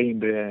to stay in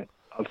the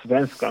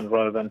Allsvenskan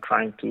rather than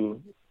trying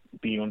to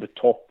be on the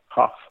top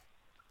half.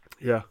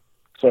 Yeah.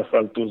 So I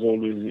felt it was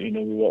always, we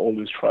were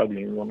always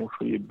struggling. We were not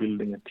really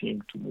building a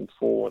team to move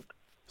forward.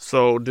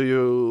 So do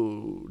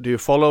you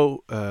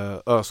follow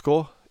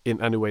ÖSK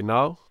in any way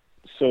now?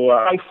 So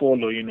I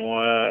follow,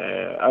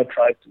 I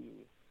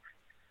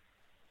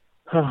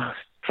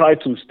try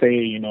to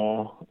stay,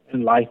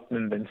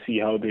 enlightened and see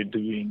how they're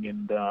doing.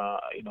 And,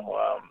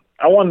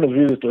 I want to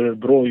visit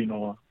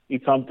Örebro,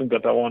 it's something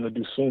that I want to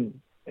do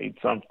soon.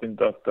 It's something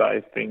that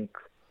I think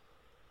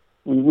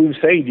we've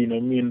said,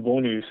 me and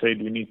Bonnie, we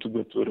said we need to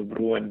go to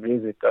Örebro and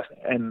visit us.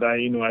 And,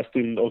 I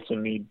still also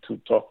need to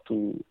talk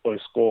to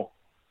Oisko.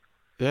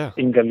 Yeah.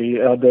 Ingali,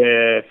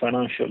 the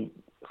financial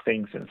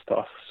things and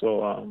stuff.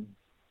 So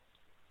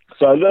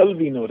I'll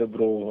be in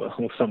Örebro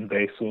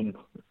someday soon.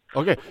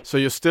 Okay, so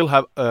you still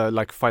have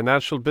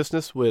financial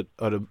business with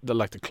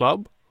the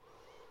club?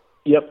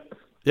 Yep.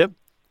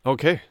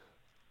 Okay.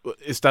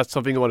 Is that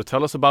something you want to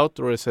tell us about,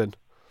 or is it?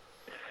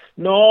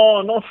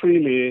 No, not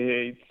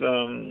really. It's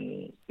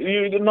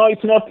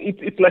it's not.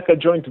 It's like a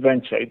joint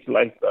venture. It's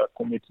like a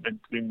commitment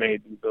we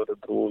made with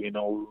Örebro.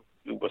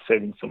 We were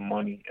saving some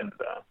money, and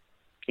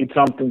it's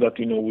something that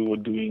we were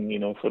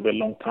doing, for the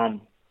long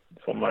term,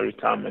 for my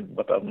retirement.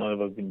 But I've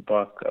never been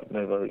back. I've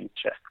never really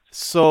checked.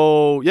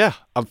 So yeah,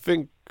 I'm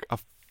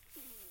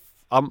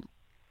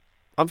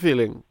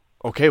feeling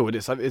okay with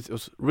this. It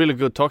was really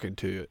good talking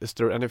to you. Is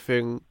there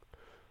anything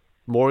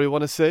more you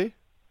want to say?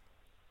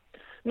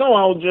 No,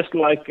 I would just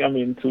like,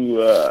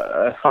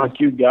 to thank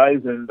you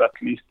guys, and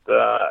at least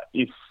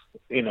if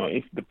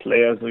the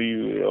players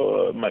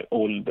or my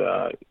old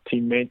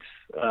teammates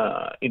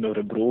in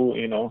Örebro,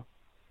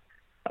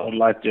 I would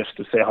like just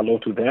to say hello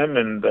to them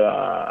and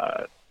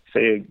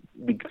say a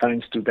big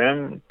thanks to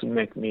them to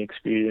make me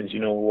experience,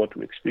 what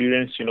we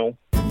experienced,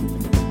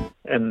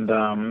 and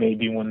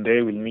maybe one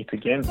day we'll meet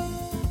again.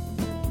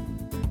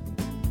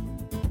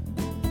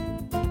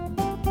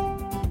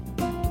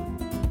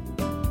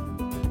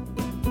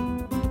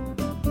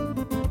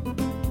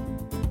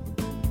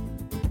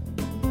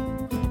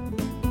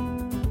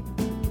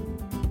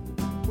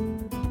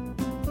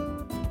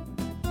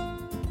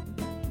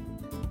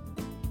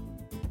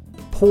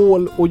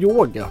 Paul och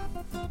yoga.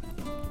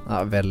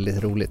 Ja,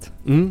 väldigt roligt.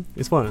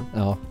 Visst var det?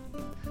 Ja.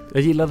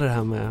 Jag gillade det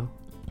här med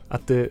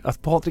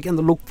att Patrik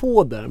ändå låg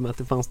på där med att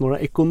det fanns några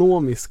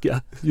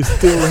ekonomiska, you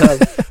still have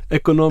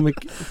economic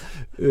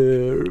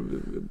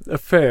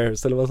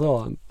affairs, eller vad sa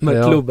han,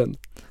 med klubben.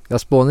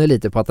 Jag spånar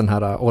lite på att den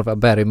här Orvar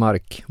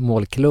Bergmark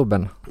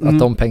målklubben, att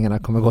de pengarna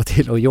kommer gå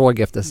till och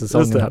yoga efter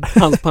säsongen här.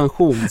 Hans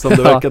pension som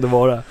det verkade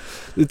vara.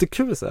 Lite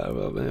kul så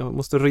här. Jag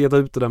måste reda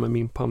ut det där med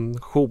min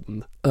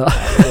pension.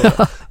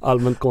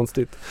 Allmänt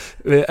konstigt.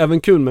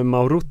 Även kul med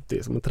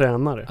Maurutti som är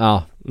tränare.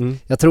 Ja.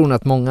 Jag tror nog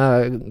att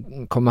många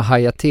kommer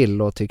haja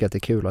till och tycka att det är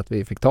kul att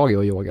vi fick tag i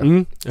att yoga.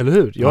 Eller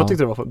hur? Jag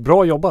tyckte det var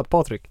bra jobbat,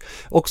 Patrik.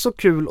 Också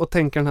kul att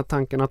tänka den här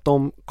tanken att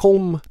de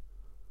kom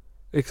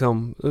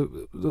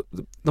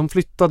de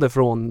flyttade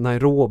från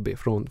Nairobi,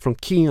 från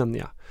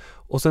Kenya,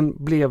 och sen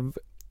blev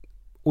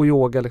och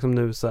yoga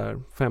nu så här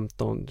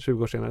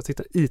 15-20 år senare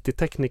sitter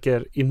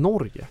IT-tekniker i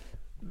Norge.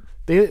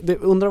 Det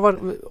undrar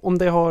om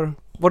det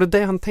var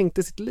det han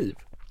tänkte sitt liv?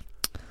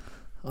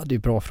 Ja, det är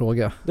en bra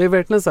fråga. Det är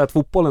verkligen så att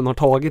fotbollen har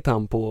tagit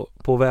han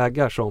på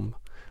vägar som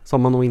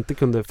man nog inte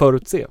kunde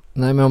förutse.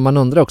 Nej, men om man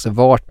undrar också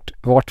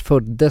vart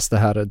föddes det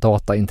här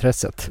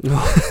dataintresset?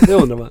 Ja, det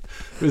undrar man.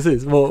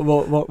 Precis,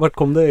 vart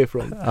kom det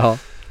ifrån? Ja.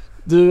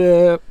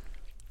 Du,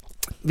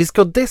 vi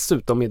ska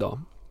dessutom idag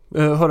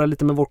höra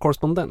lite med vår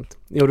korrespondent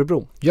i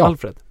Örebro,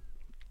 Alfred.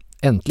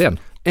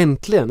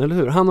 Äntligen, eller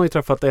hur? Han har ju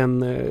träffat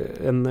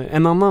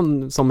en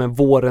annan som är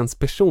vårens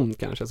person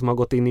kanske, som har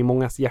gått in i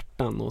mångas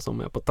hjärtan och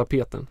som är på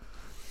tapeten.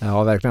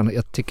 Ja, verkligen.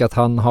 Jag tycker att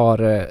han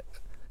har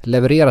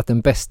levererat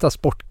den bästa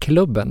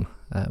sportklubben,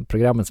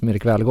 programmet som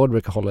Erik Välgård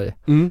brukar hålla i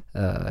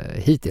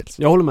hittills.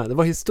 Jag håller med, det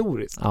var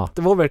historiskt. Ja.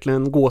 Det var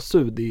verkligen en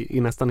gåshud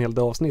i nästan hela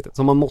det avsnittet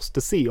som man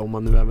måste se om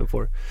man nu även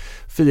får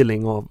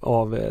feeling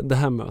av det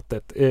här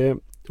mötet.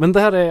 Men det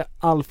här är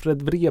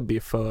Alfred Vreby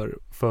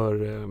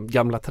för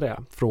Gamla Trä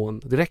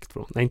från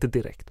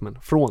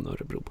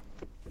Örebro.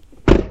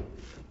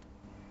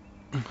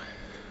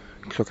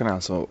 Klockan är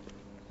alltså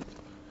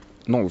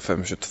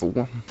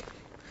 05.22.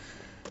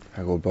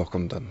 Jag går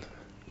bakom den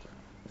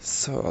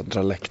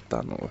södra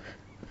läktaren och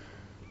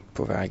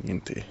på väg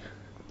in till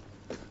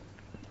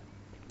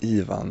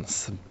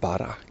Ivans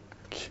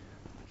barack.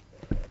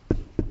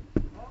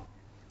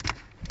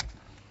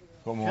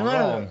 God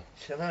morgon.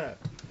 Tjena.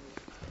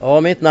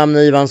 Ja, mitt namn är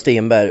Ivan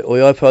Stenberg och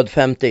jag är född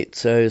 50,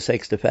 så jag är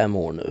 65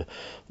 år nu.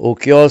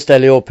 Och jag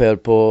ställer upp här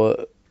på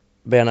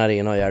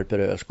Bernarina och hjälper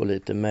Ösko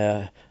lite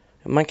med,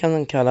 man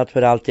kan kalla det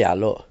för allt i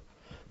allo.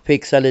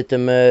 Fixa lite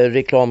med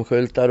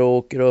reklamskyltar och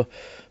åker och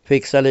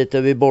fixa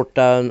lite vid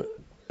borta,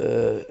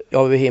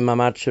 vid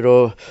hemmamatcher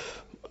och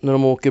när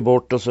de åker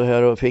bort och så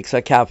här och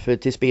fixa kaffe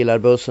till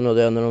spelarbussen och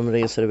det när de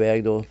reser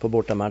iväg då på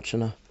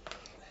bortamatcherna.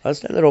 Jag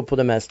ställer upp på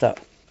det mesta.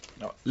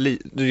 Ja,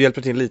 du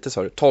hjälper till lite,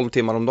 sa du. 12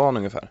 timmar om dagen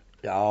ungefär.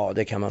 Ja,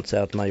 det kan man inte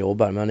säga att man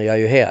jobbar, men jag är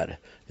ju här.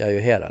 Jag är ju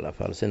här i alla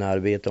fall. Sin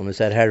arbete, om vi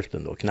säger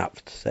hälften då,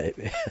 knappt, säger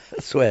vi.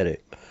 Så är det.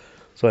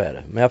 Så är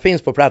det. Men jag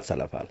finns på plats i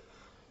alla fall.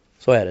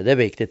 Så är det. Det är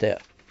viktigt det.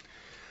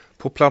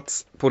 På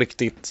plats, på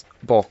riktigt,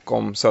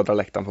 bakom södra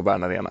läktaren på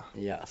Bernarina.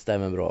 Ja,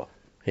 stämmer bra.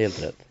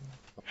 Helt rätt.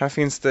 Här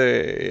finns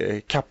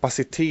det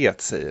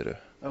kapacitet, säger du.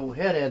 Jo,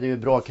 här är det ju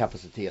bra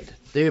kapacitet.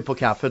 Det är ju på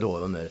kaffe då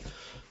när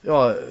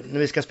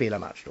vi ska spela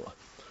match då.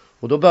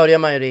 Och då börjar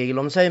man i regel,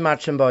 om säger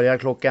matchen börjar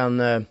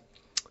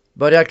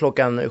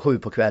klockan 7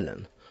 på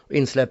kvällen.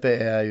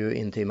 Insläppet är ju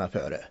en timme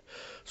före.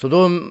 Så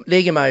då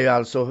ligger man ju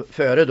alltså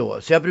före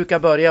då. Så jag brukar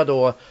börja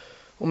då,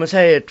 om man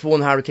säger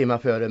 2,5 timmar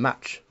före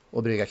match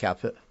och brygga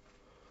kaffe.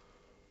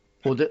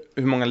 Och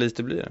hur många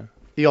liter blir det?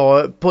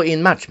 Ja, på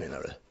en match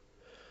menar du?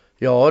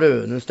 Ja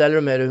du, nu ställer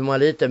du med hur många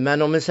liter.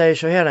 Men om vi säger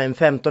så här, en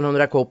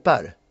 1500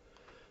 koppar.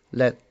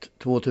 Lätt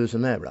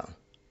 2000 med ibland.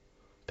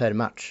 Per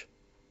match.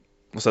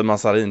 Och så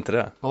massarin till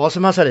det? Ja, så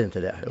massarin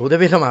till det. Och det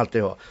vill de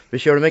alltid ha. Vi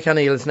körde med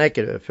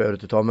kanelsnäckor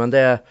förut ett tag, men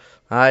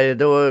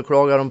då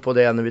klagade de på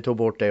det när vi tog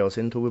bort det. Och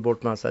sen tog vi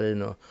bort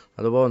massarin och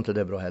då var inte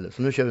det bra heller.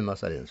 Så nu kör vi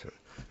massarin så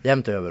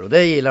jämnt över. Och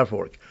det gillar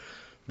folk.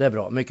 Det är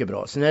bra, mycket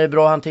bra. Sen är det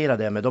bra att hantera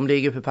det med. De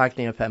ligger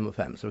förpackningar 5 och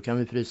 5. Så då kan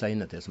vi frysa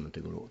in det som inte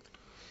går åt.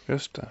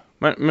 Just det.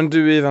 Men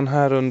du Ivan,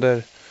 här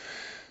under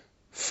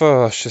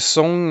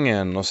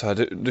försäsongen och så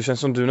här. Du känns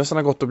som du nästan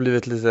har gått och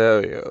blivit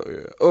lite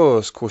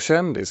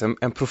ÖSK-kändis.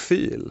 En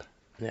profil.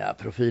 Ja,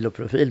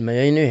 profil. Men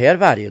jag är ju här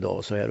varje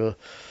dag så här.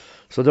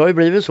 Så det har ju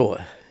blivit så.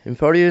 Vi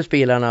följer ju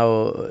spelarna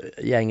och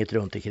gänget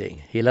runt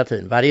omkring hela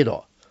tiden, varje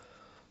dag.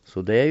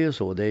 Så det är ju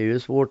så. Det är ju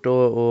svårt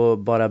att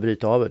bara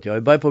bryta av det. Jag är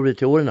bara på att bli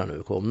till åren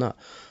nu komna.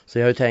 Så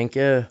jag har ju tänkt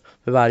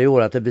för varje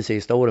år att det blir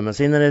sista året. Men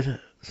sen när det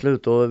är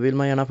slut då vill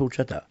man gärna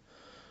fortsätta.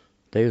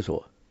 Det är ju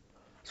så.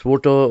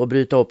 Svårt att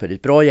bryta upp. Det är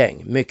ett bra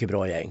gäng. Mycket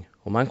bra gäng.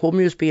 Och man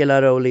kommer ju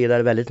spelare och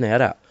ledare väldigt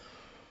nära.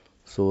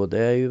 Så det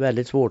är ju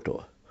väldigt svårt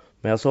då.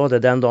 Men jag sa det,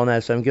 den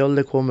dagen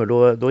SM-guldet kommer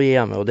då ger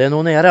jag mig. Och det är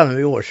nog nära nu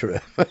i år så du.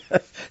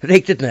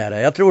 Riktigt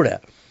nära, jag tror det.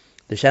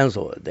 Det känns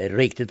så. Det är ett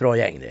riktigt bra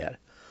gäng det här.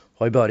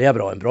 Har ju börjat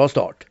bra, en bra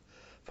start.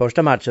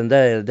 Första matchen,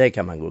 det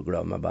kan man gå och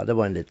glömma bara. Det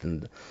var en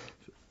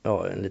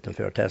liten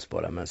förtest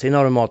bara. Men sen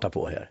har de matat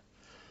på här.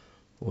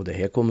 Och det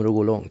här kommer att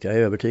gå långt, jag är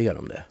övertygad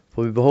om det.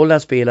 Får vi behålla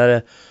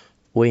spelare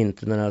och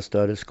inte några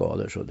större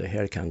skador så det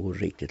här kan gå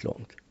riktigt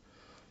långt.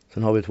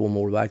 Sen har vi 2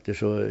 målvakter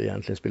så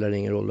egentligen spelar det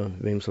ingen roll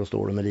vem som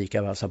står, de är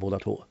lika vassa båda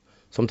två.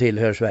 Som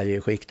tillhör Sverige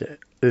i skiktet,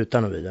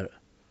 utan och vidare.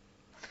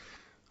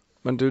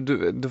 Men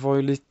du var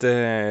ju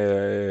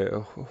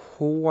lite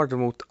hård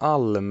mot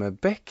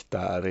Almebäck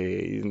där.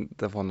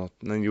 Det var när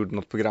ni gjorde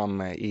något program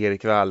med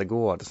Erik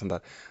Välegård och sånt där.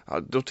 Ja,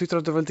 då tyckte du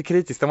att det var lite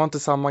kritiskt. Det var inte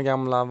samma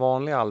gamla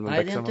vanliga Almebäck.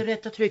 Nej, det är inte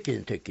rätta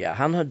trycket tycker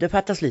jag. Det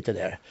fattas lite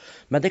där.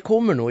 Men det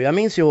kommer nog. Jag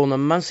minns ju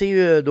honom. Man ser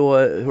ju då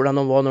hur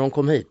han var när de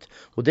kom hit.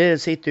 Och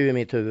det sitter ju i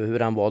mitt huvud hur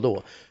han var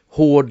då.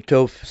 Hård,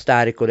 tuff,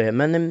 stark och det.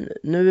 Men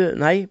nu,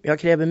 nej, jag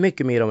kräver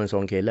mycket mer av en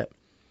sån kille.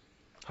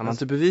 Han har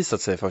inte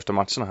bevisat sig i första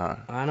matcherna här.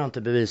 Han har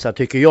inte bevisat,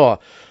 tycker jag.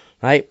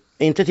 Nej,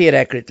 inte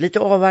tillräckligt. Lite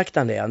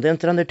avvaktande är han. Det är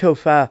inte den där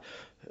tuffa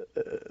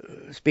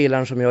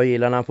spelaren som jag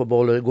gillar när han får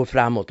boll och går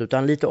framåt.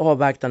 Utan lite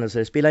avvaktande. Så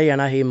det spelar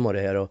gärna hem och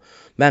det här.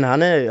 Men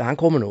han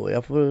kommer nog.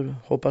 Jag får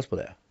hoppas på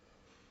det.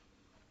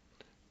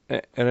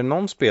 Är det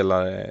någon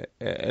spelare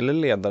eller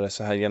ledare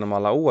så här genom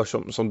alla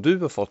år som du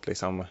har fått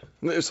liksom,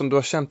 som du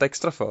har känt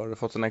extra för och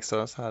fått en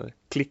extra så här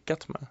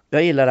klickat med?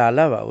 Jag gillar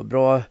alla va, och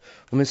bra,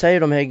 om vi säger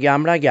de här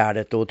gamla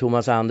gardet då,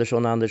 Thomas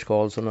Andersson, Anders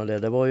Karlsson och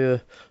det var ju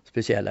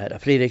speciella här.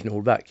 Fredrik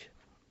Nordback,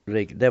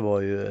 det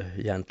var ju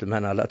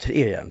egentligen alla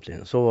tre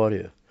egentligen, så var det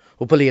ju.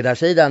 Och på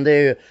ledarsidan, det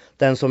är ju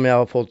den som jag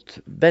har fått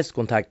bäst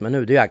kontakt med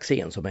nu, det är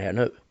Axén som är här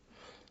nu.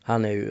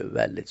 Han är ju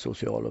väldigt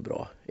social och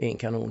bra, en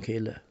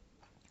kanonkille.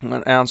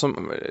 Men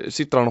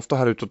sitter han ofta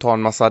här ute och tar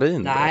en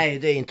massarin? Nej,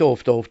 det är inte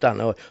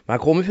ofta. Man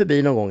kommer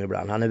förbi någon gång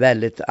ibland. Han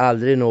är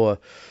aldrig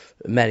något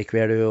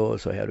märkvärdig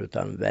och så här,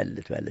 utan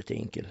väldigt, väldigt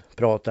enkel.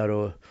 Pratar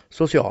och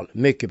social.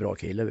 Mycket bra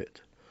kille,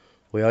 vet.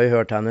 Och jag har ju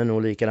hört han är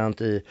nog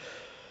likadant i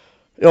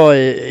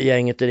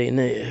gänget där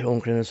inne i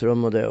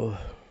omklädningsrum och det. Och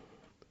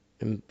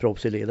en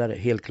proffsig ledare,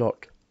 helt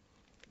klart.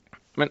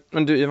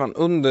 Men du Ivan,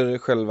 under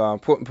själva,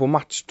 på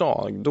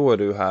matchdag, då är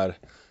du här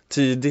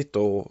tidigt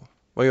och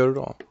vad gör du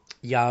då?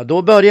 Ja,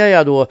 då börjar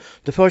jag då.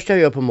 Det första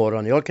jag gör på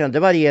morgonen, det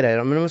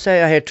varierar, men om jag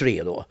säger här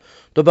 3 då.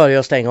 Då börjar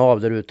jag stänga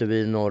av där ute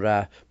vid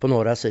på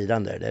norra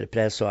sidan där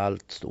press och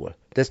allt står.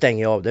 Det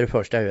stänger jag av, det är det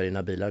första jag gör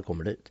innan bilar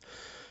kommer dit.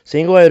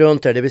 Sen går jag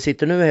runt där vi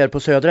sitter nu här på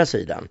södra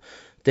sidan.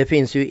 Det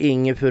finns ju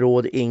ingen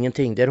förråd,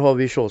 ingenting. Där har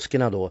vi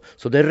kioskerna då.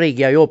 Så det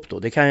riggar jag upp då.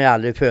 Det kan jag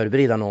aldrig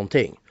förbereda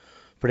någonting.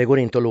 För det går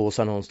inte att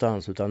låsa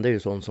någonstans, utan det är ju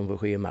sånt som får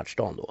ske i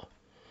matchdagen då.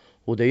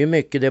 Och det är ju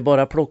mycket, det är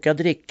bara plocka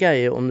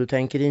dricka om du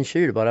tänker i en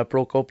kyl, bara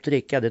plocka upp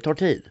dricka, det tar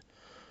tid.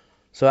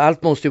 Så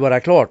allt måste ju vara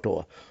klart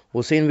då.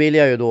 Och sen vill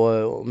jag ju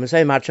då, om vi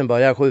säger matchen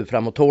börjar 7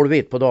 framåt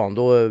 12 på dagen,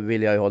 då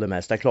vill jag ju ha det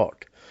mesta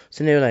klart.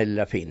 Sen är det den här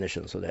lilla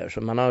finishen sådär,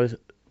 så man har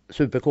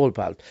superkoll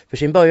på allt. För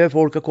sen börjar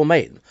folk att komma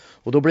in.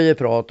 Och då blir det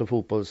prat och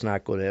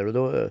fotbollssnack och det, och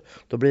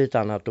då blir det ett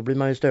annat, då blir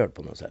man ju störd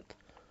på något sätt.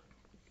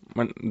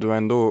 Men du har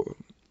ändå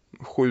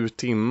 7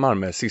 timmar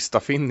med sista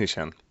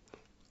finishen.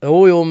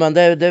 Jo, men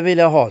det vill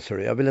jag ha, så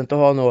jag vill inte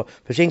ha något.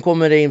 För sen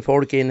kommer det in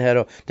folk in här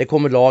och det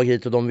kommer lag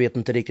hit och de vet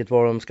inte riktigt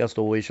var de ska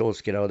stå i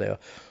kiosker och det.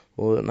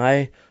 Och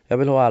nej, jag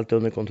vill ha allt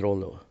under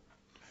kontroll då.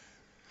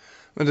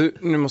 Men du,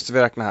 nu måste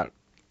vi räkna här.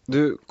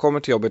 Du kommer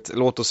till jobbet,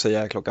 låt oss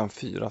säga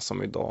 4:00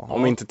 som idag,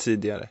 om inte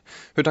tidigare.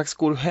 Hur dags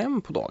går du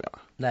hem på dagarna?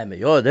 Nej,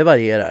 men det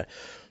varierar.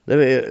 Det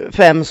är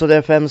 5, så det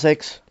är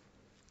 5-6.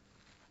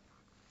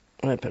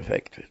 Det är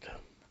perfekt, vet du.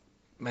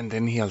 Men det är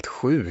en helt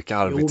sjuk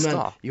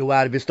arbetsdag. Jo,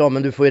 arbetsdag,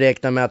 men du får ju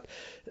räkna med att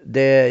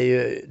det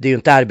är ju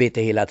inte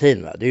arbete hela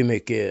tiden, va? Det är ju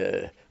mycket,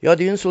 ja,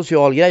 det är ju en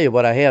social grej att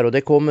vara här, och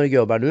det kommer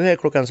gubbar. Nu här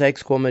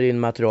 6:00 kommer in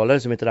materialare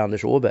som heter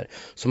Anders Åberg,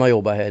 som har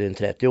jobbat här i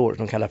 30 år,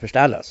 som kallar för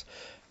Stallas.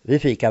 Vi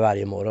fikar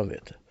varje morgon,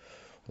 vet du.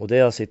 Och det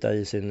jag sitter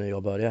i sen när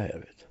jag börjar här,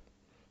 vet du.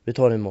 Vi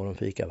tar en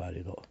morgonfika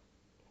varje dag.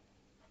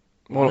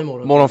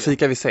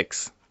 Morgonfika vid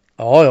 6?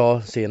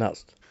 Ja,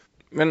 senast.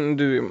 Men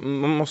du,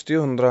 man måste ju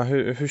undra,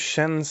 hur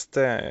känns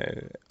det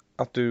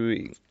att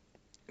du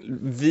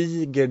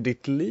viger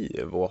ditt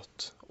liv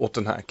åt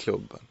den här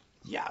klubben?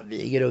 Ja,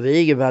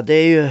 viger, va? Det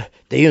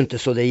är ju inte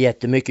så det är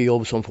jättemycket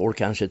jobb som folk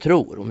kanske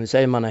tror. Om vi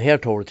säger man är här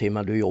 12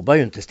 timmar, du jobbar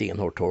ju inte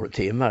stenhårt 12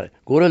 timmar.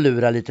 Går och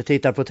lurar lite,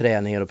 tittar på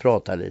träningar och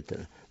pratar lite.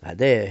 Nej,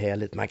 det är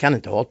härligt, man kan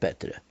inte ha ett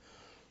bättre.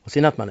 Och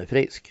sen att man är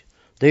frisk,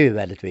 det är ju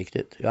väldigt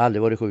viktigt. Jag har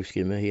aldrig varit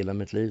sjukskriven hela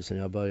mitt liv sedan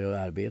jag började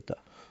arbeta.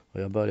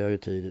 Och jag började ju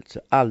tidigt,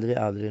 så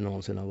aldrig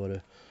någonsin har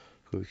varit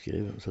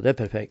sjukskriven. Så det är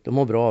perfekt, de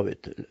mår bra,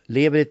 vet du.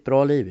 Lever ett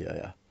bra liv, gör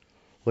jag.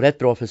 Och rätt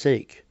bra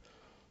fysik.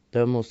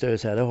 Det måste jag ju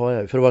säga, det har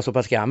jag. För att vara så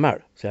pass gammal,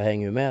 så jag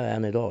hänger ju med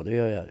än idag, det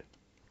gör jag.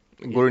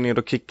 Går du ner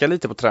och kickar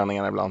lite på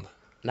träningarna ibland?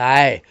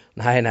 Nej,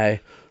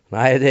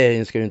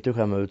 det ska ju inte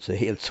skämma ut sig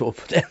helt så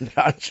på den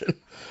branschen.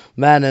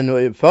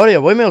 Men förr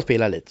jag var ju med och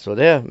spelade lite, så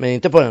men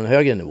inte på en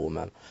högre nivå,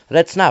 men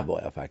rätt snabb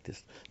var jag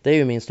faktiskt. Det är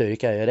ju min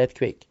styrka, jag är rätt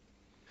kvick.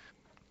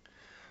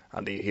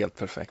 Ja, det är helt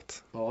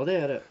perfekt. Ja, det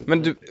är det.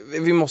 Men du,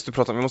 vi måste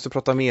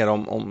prata mer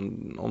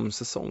om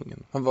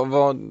säsongen.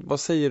 Vad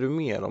säger du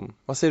mer om?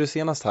 Vad säger du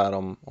senast här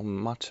om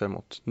matcher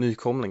mot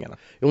nykomlingarna?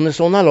 Jo, när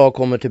sådana lag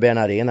kommer till Bern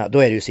Arena, då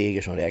är det ju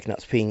seger som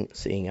räknas.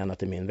 Finns inget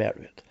annat i min värld,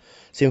 vet.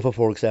 Sen får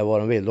folk säga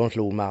vad de vill. De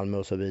slog Malmö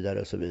och så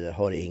vidare.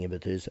 Har ingen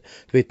betydelse.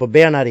 Du vet, på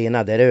Bern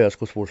Arena, där är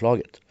ÖSK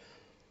sportslaget.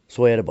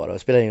 Så är det bara. Det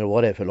spelar ingen roll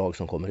vad det är för lag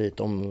som kommer hit.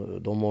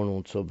 De mår nog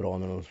inte så bra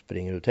när de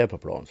springer ut här på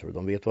plan. Så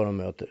de vet vad de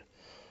möter.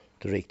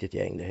 Det är riktigt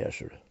gäng det här.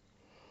 Så.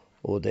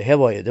 Och det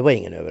var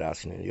ingen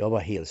överraskning. Jag var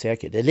helt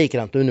säker. Det är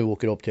likadant nu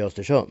åker upp till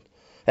Östersund.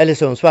 Eller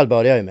Sundsvall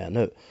börjar jag med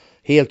nu.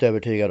 Helt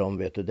övertygad om,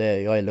 vet du.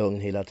 Jag är lugn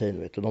hela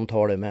tiden, vet du. De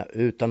tar det med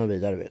utan och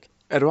vidare, vet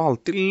du. Är du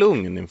alltid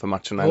lugn inför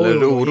matcherna eller är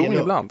du orolig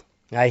ibland?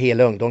 Nej, helt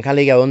lugn. De kan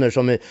ligga under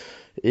som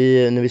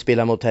när vi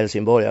spelar mot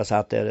Helsingborg. Jag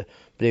satt där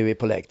bredvid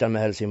på läktaren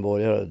med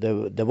Helsingborg.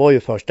 Det var ju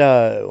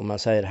första, om man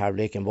säger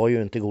halvleken, var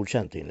ju inte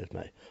godkänt enligt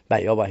mig.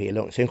 Nej, jag var helt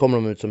lugn. Sen kommer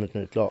de ut som ett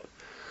nytt lag.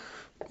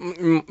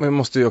 Jag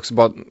måste ju också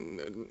bara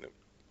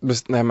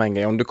bestämma en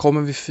grej. Om du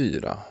kommer vid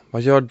 4,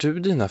 vad gör du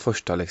dina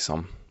första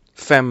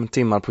 5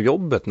 timmar på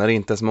jobbet när det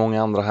inte är så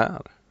många andra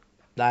här?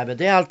 Nej, men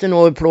det är alltid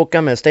något att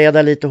plocka med.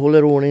 Städa lite,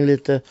 håller ordning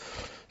lite.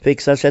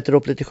 Fixar, sätter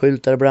upp lite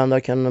skyltar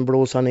ibland. Kan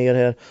blåsa ner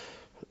här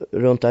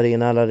runt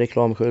arenan, alla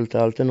reklamskyltar.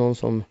 Alltid någon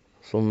som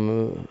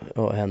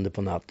händer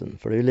på natten.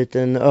 För det är ju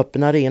lite en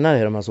öppen arena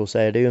här, om man så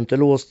säger. Det är ju inte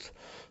låst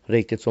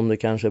riktigt som det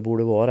kanske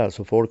borde vara.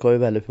 Så folk har ju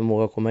väldigt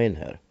förmåga att komma in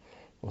här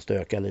och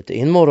stöka lite.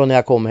 En morgon när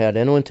jag kom här, det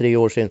är nog 3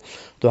 år sedan,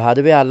 då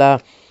hade vi alla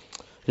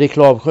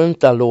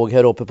reklamskyltar låg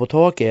här uppe på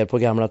taket här på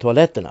gamla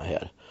toaletterna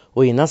här.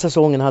 Och innan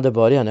säsongen hade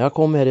börjat, när jag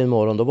kom här en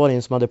morgon, då var det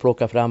en som hade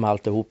plockat fram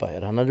alltihopa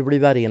här. Han hade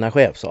blivit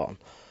arenachef, sa han.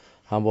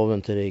 Han var väl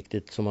inte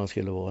riktigt som han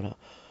skulle vara.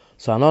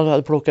 Så han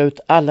hade plockat ut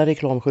alla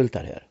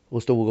reklamskyltar här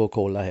och stod och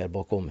kollade här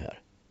bakom här.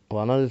 Och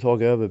han hade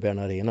tagit över Bern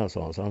Arena,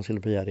 sa han, så han skulle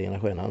bli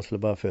arenachef. Han skulle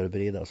bara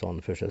förbereda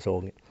sån för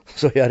säsongen.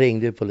 Så jag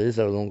ringde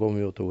polisen och de kom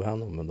ju och tog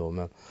hand om honom.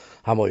 Men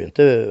han var ju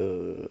inte,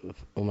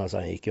 om man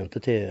säger, han gick ju inte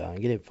till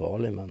angrepp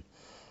farlig, men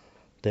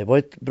det var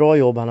ett bra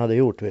jobb han hade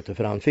gjort, vet du,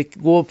 för han fick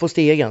gå på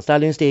stegen,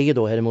 ställa en stege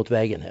då här emot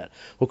väggen här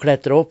och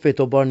klättra upp, vet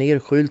du, och bara ner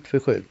skylt för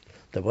skylt.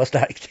 Det var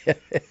starkt.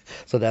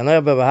 Så den har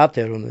jag behövt haft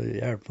här under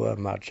hjälp på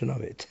matcherna,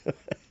 vet du.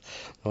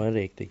 Det var en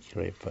riktig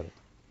klippare.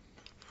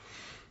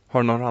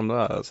 Har du några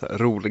andra så här,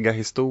 roliga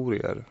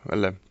historier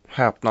eller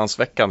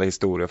häpnadsväckande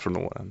historier från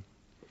åren?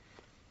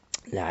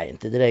 Nej,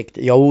 inte direkt.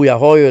 Jo, jag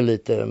har ju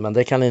lite, men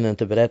det kan jag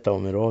inte berätta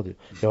om i radio.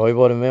 Jag har ju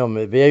varit med om,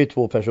 vi är ju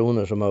 2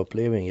 personer som har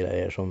upplevt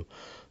grejer som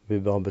vi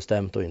har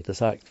bestämt och inte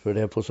sagt. För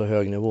det är på så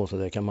hög nivå så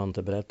det kan man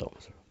inte berätta om.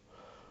 Så.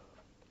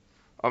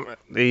 Ja,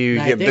 men det är ju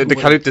nej, det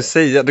kan du inte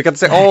säga. Du kan inte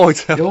säga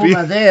jo,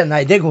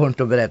 men det går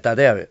inte att berätta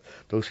det.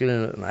 Då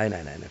skulle nej,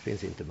 det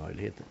finns inte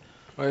möjligheter.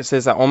 Jag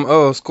säger så här, om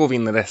ÖSK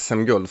vinner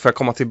SM-guld, får jag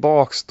komma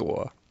tillbaks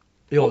då?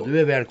 Ja, du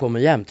är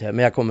välkommen jämt här,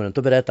 men jag kommer inte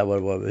att berätta vad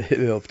det var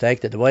vi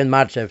upptäckte. Det var en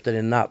match efter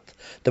en natt.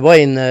 Det var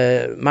en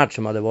match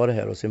som hade varit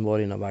här och sen var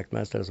det en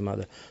vaktmästare som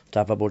hade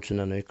tappat bort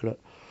sina nycklar.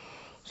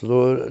 Så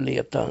då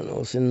letade han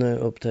och sen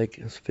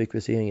fick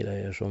vi se en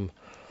grejer som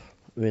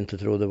vi inte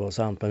trodde var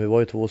sant. Men vi var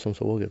ju 2 som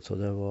såg det, så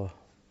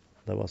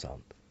det var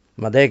sant.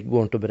 Men det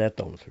går inte att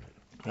berätta om.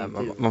 Nej,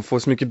 man får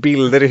så mycket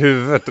bilder i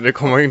huvudet och det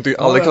kommer ju inte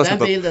aldrig klart. Den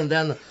bilden,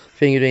 den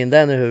finger du in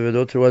den i huvudet,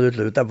 då tror jag du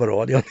slutar på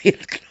radion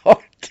helt klart.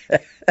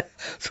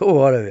 Så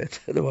var det,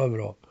 vet du. Det var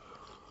bra.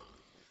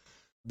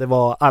 Det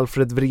var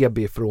Alfred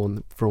Vreby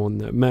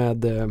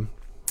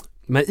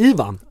med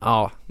Ivan.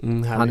 Ja,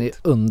 han är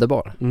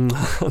underbar.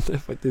 Det är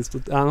faktiskt,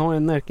 han har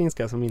en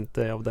närkingska som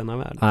inte är av denna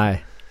värld.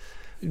 Nej.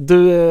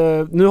 Du,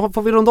 nu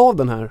får vi runda av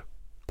den här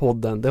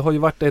podden. Det har ju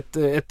varit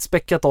ett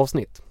späckat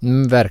avsnitt.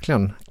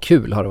 Verkligen.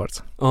 Kul har det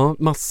varit. Ja,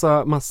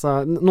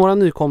 massa några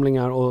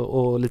nykomlingar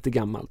och lite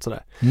gammalt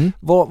sådär.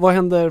 Vad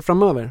händer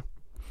framöver?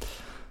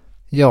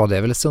 Ja, det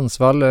är väl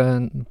Sundsvall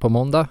på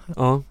måndag.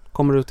 Ja,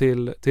 kommer du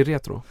till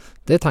Retro?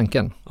 Det är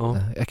tanken. Ja.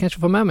 Jag kanske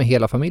får med mig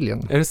hela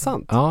familjen. Är det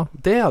sant? Ja.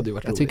 Det hade ju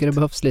varit Jag roligt. tycker det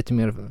behövs lite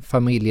mer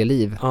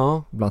familjeliv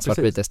bland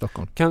svartvita i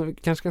Stockholm.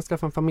 Kanske kan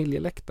skaffa en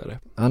familjeläktare.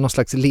 Ja, någon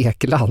slags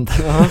lekland.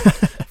 Ja,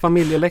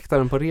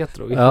 familjeläktaren på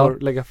Retro. Vi får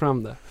lägga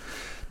fram det.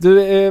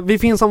 Du, vi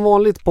finns som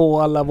vanligt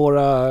på alla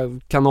våra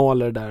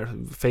kanaler där.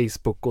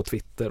 Facebook och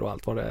Twitter och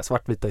allt vad det är.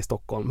 Svartvita i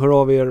Stockholm.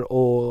 Hör av er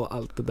och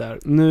allt det där.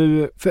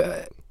 Nu...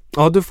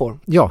 Ja, du får.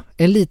 Ja,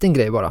 en liten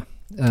grej bara.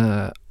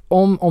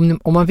 Om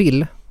man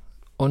vill,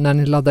 och när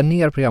ni laddar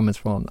ner programmet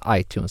från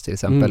iTunes till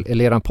exempel,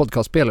 eller er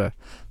podcastspelare,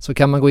 så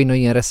kan man gå in och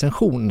ge en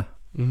recension.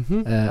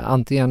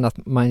 Antingen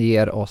att man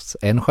ger oss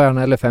 1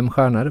 stjärna eller 5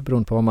 stjärnor,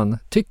 beroende på vad man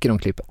tycker om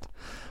klippet.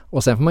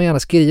 Och sen får man gärna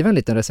skriva en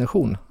liten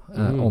recension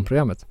om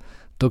programmet.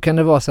 Då kan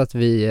det vara så att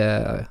vi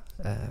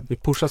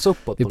pushas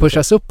uppåt. Vi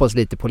pushas uppåt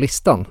lite på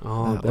listan.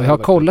 Och jag har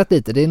kollat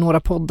lite. Det är några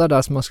poddar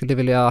där som man skulle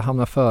vilja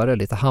hamna före.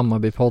 Lite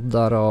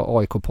Hammarby-poddar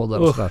och AIK-poddar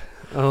och sådär.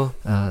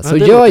 Så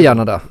gör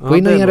gärna det. Gå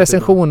in och ge en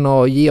recension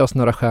och ge oss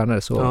några stjärnor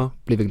så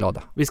blir vi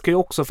glada. Vi ska ju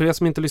också, för er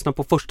som inte lyssnar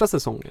på första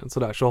säsongen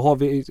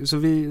så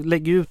vi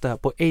lägger ut det här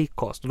på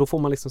Acast och då får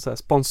man liksom så här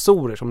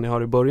sponsorer som ni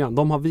har i början.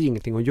 De har vi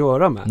ingenting att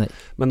göra med. Nej.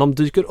 Men de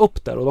dyker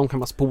upp där och de kan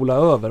man spola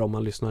över om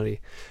man lyssnar i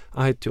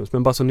iTunes.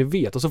 Men bara så ni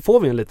vet. Och så får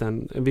vi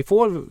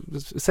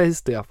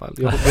sägs det i alla fall.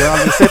 Vi har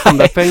aldrig sett de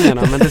där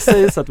pengarna, men det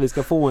sägs att vi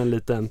ska få en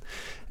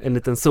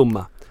liten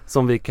summa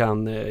som vi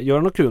kan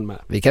göra något kul med.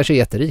 Vi kanske är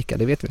jätterika,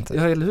 det vet vi inte.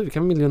 Ja, eller hur? Vi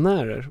kan vara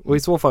miljonärer. Och i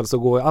så fall så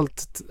går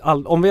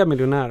om vi är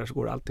miljonärer så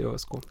går det alltid i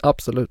ÖSK.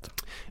 Absolut.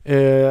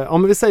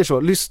 Om vi säger så,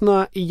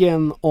 lyssna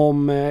igen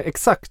om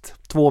exakt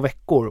 2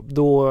 veckor.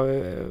 Då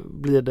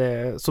blir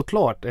det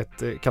såklart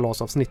ett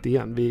kalasavsnitt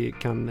igen. Vi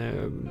kan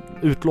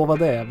utlova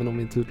det även om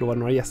vi inte utlovar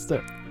några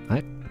gäster.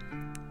 Nej.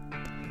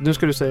 Nu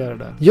ska du säga det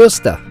där.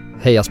 Just det.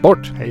 Heja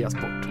sport. Heja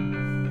sport.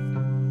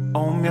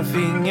 Om jag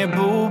finge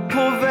bo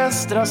på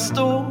Västra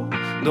Stå,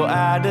 då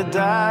är det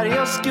där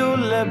jag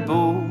skulle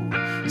bo.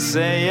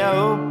 Säga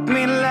upp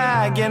min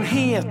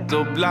lägenhet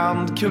och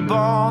bland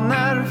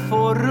kubaner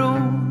få ro.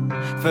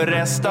 För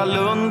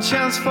Restalund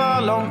känns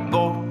för långt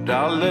bort,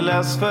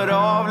 alldeles för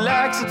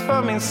avlägset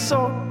för min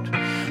sort.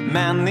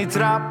 Men i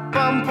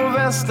trappan på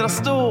Västra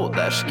Stå,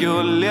 där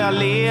skulle jag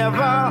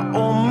leva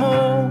och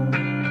må.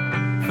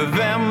 För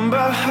vem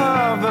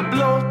behöver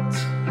blått?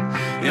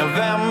 Ja,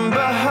 vem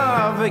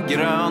behöver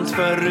grönt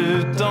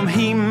förutom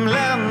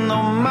himlen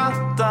och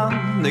mattan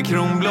där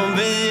kronblom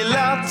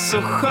vilat så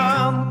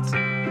skönt?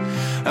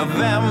 Ja,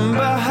 vem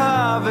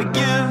behöver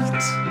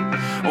gult?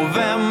 Och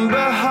vem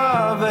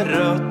behöver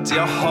rött?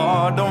 Jag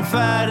har de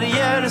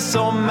färger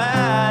som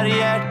är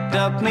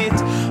hjärtat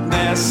mitt.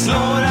 Det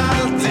slår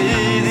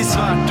alltid i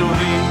svart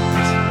och vitt.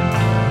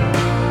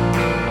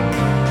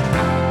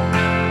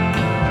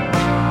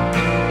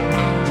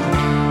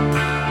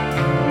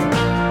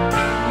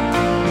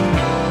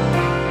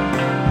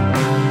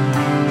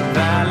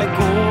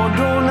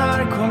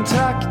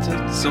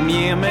 Kontraktet som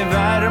ger mig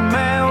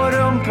värme och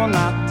rum på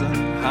natten.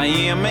 Han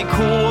ger mig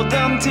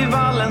koden till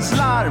vallens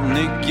larm,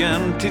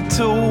 nyckeln till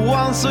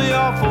toan så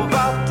jag får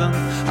vatten.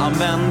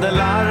 Använder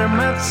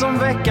larmet som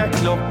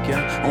väckarklocka,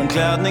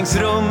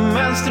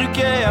 omklädningsrummen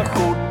stryker jag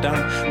skjortan.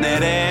 När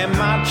det är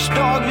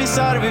matchdag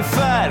visar vi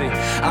färg,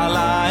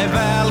 alla är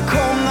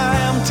välkomna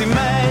hem till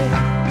mig.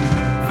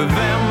 För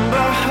vem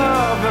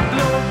behöver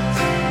blått?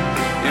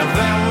 Ja,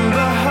 vem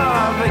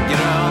behöver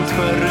grönt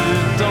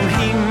förutom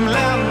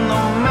himlen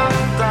och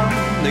mattan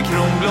där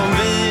kronblom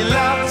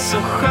vilat så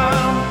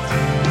skönt?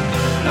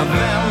 Ja,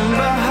 vem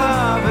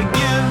behöver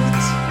gult?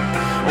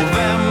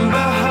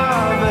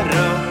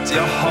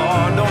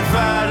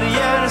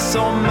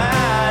 som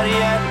är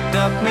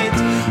hjärtat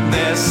mitt.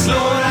 Det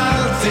slår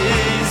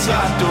alltid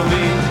svart och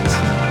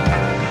vitt.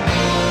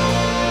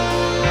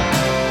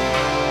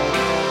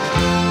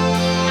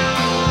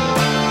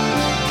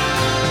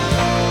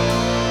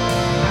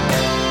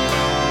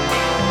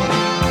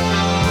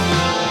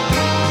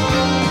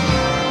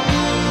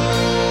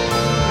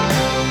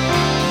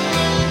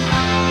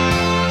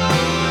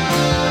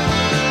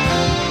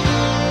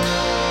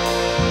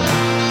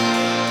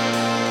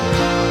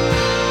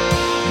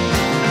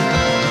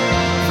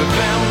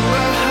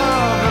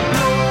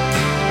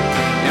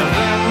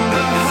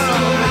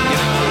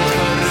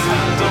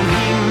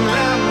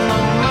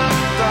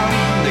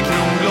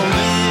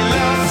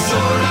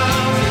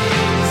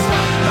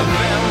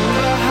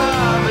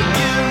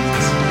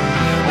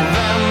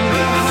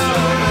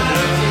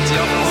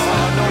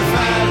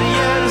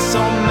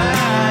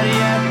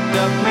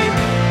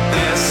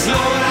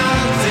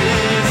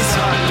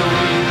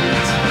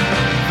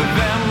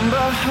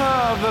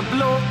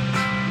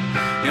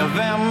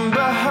 Vem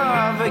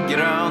behöver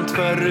grönt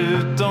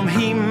förutom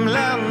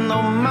himlen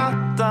och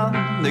mattan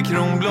där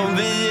kronblom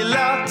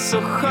vilat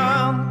så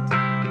skönt?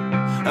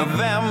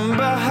 Vem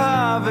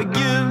behöver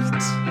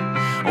gult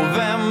och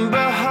vem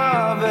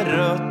behöver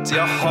rött?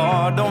 Jag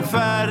har de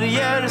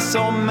färger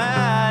som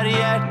är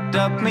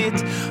hjärtat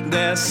mitt.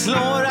 Det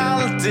slår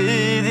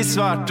alltid i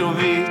svart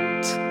och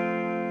vitt.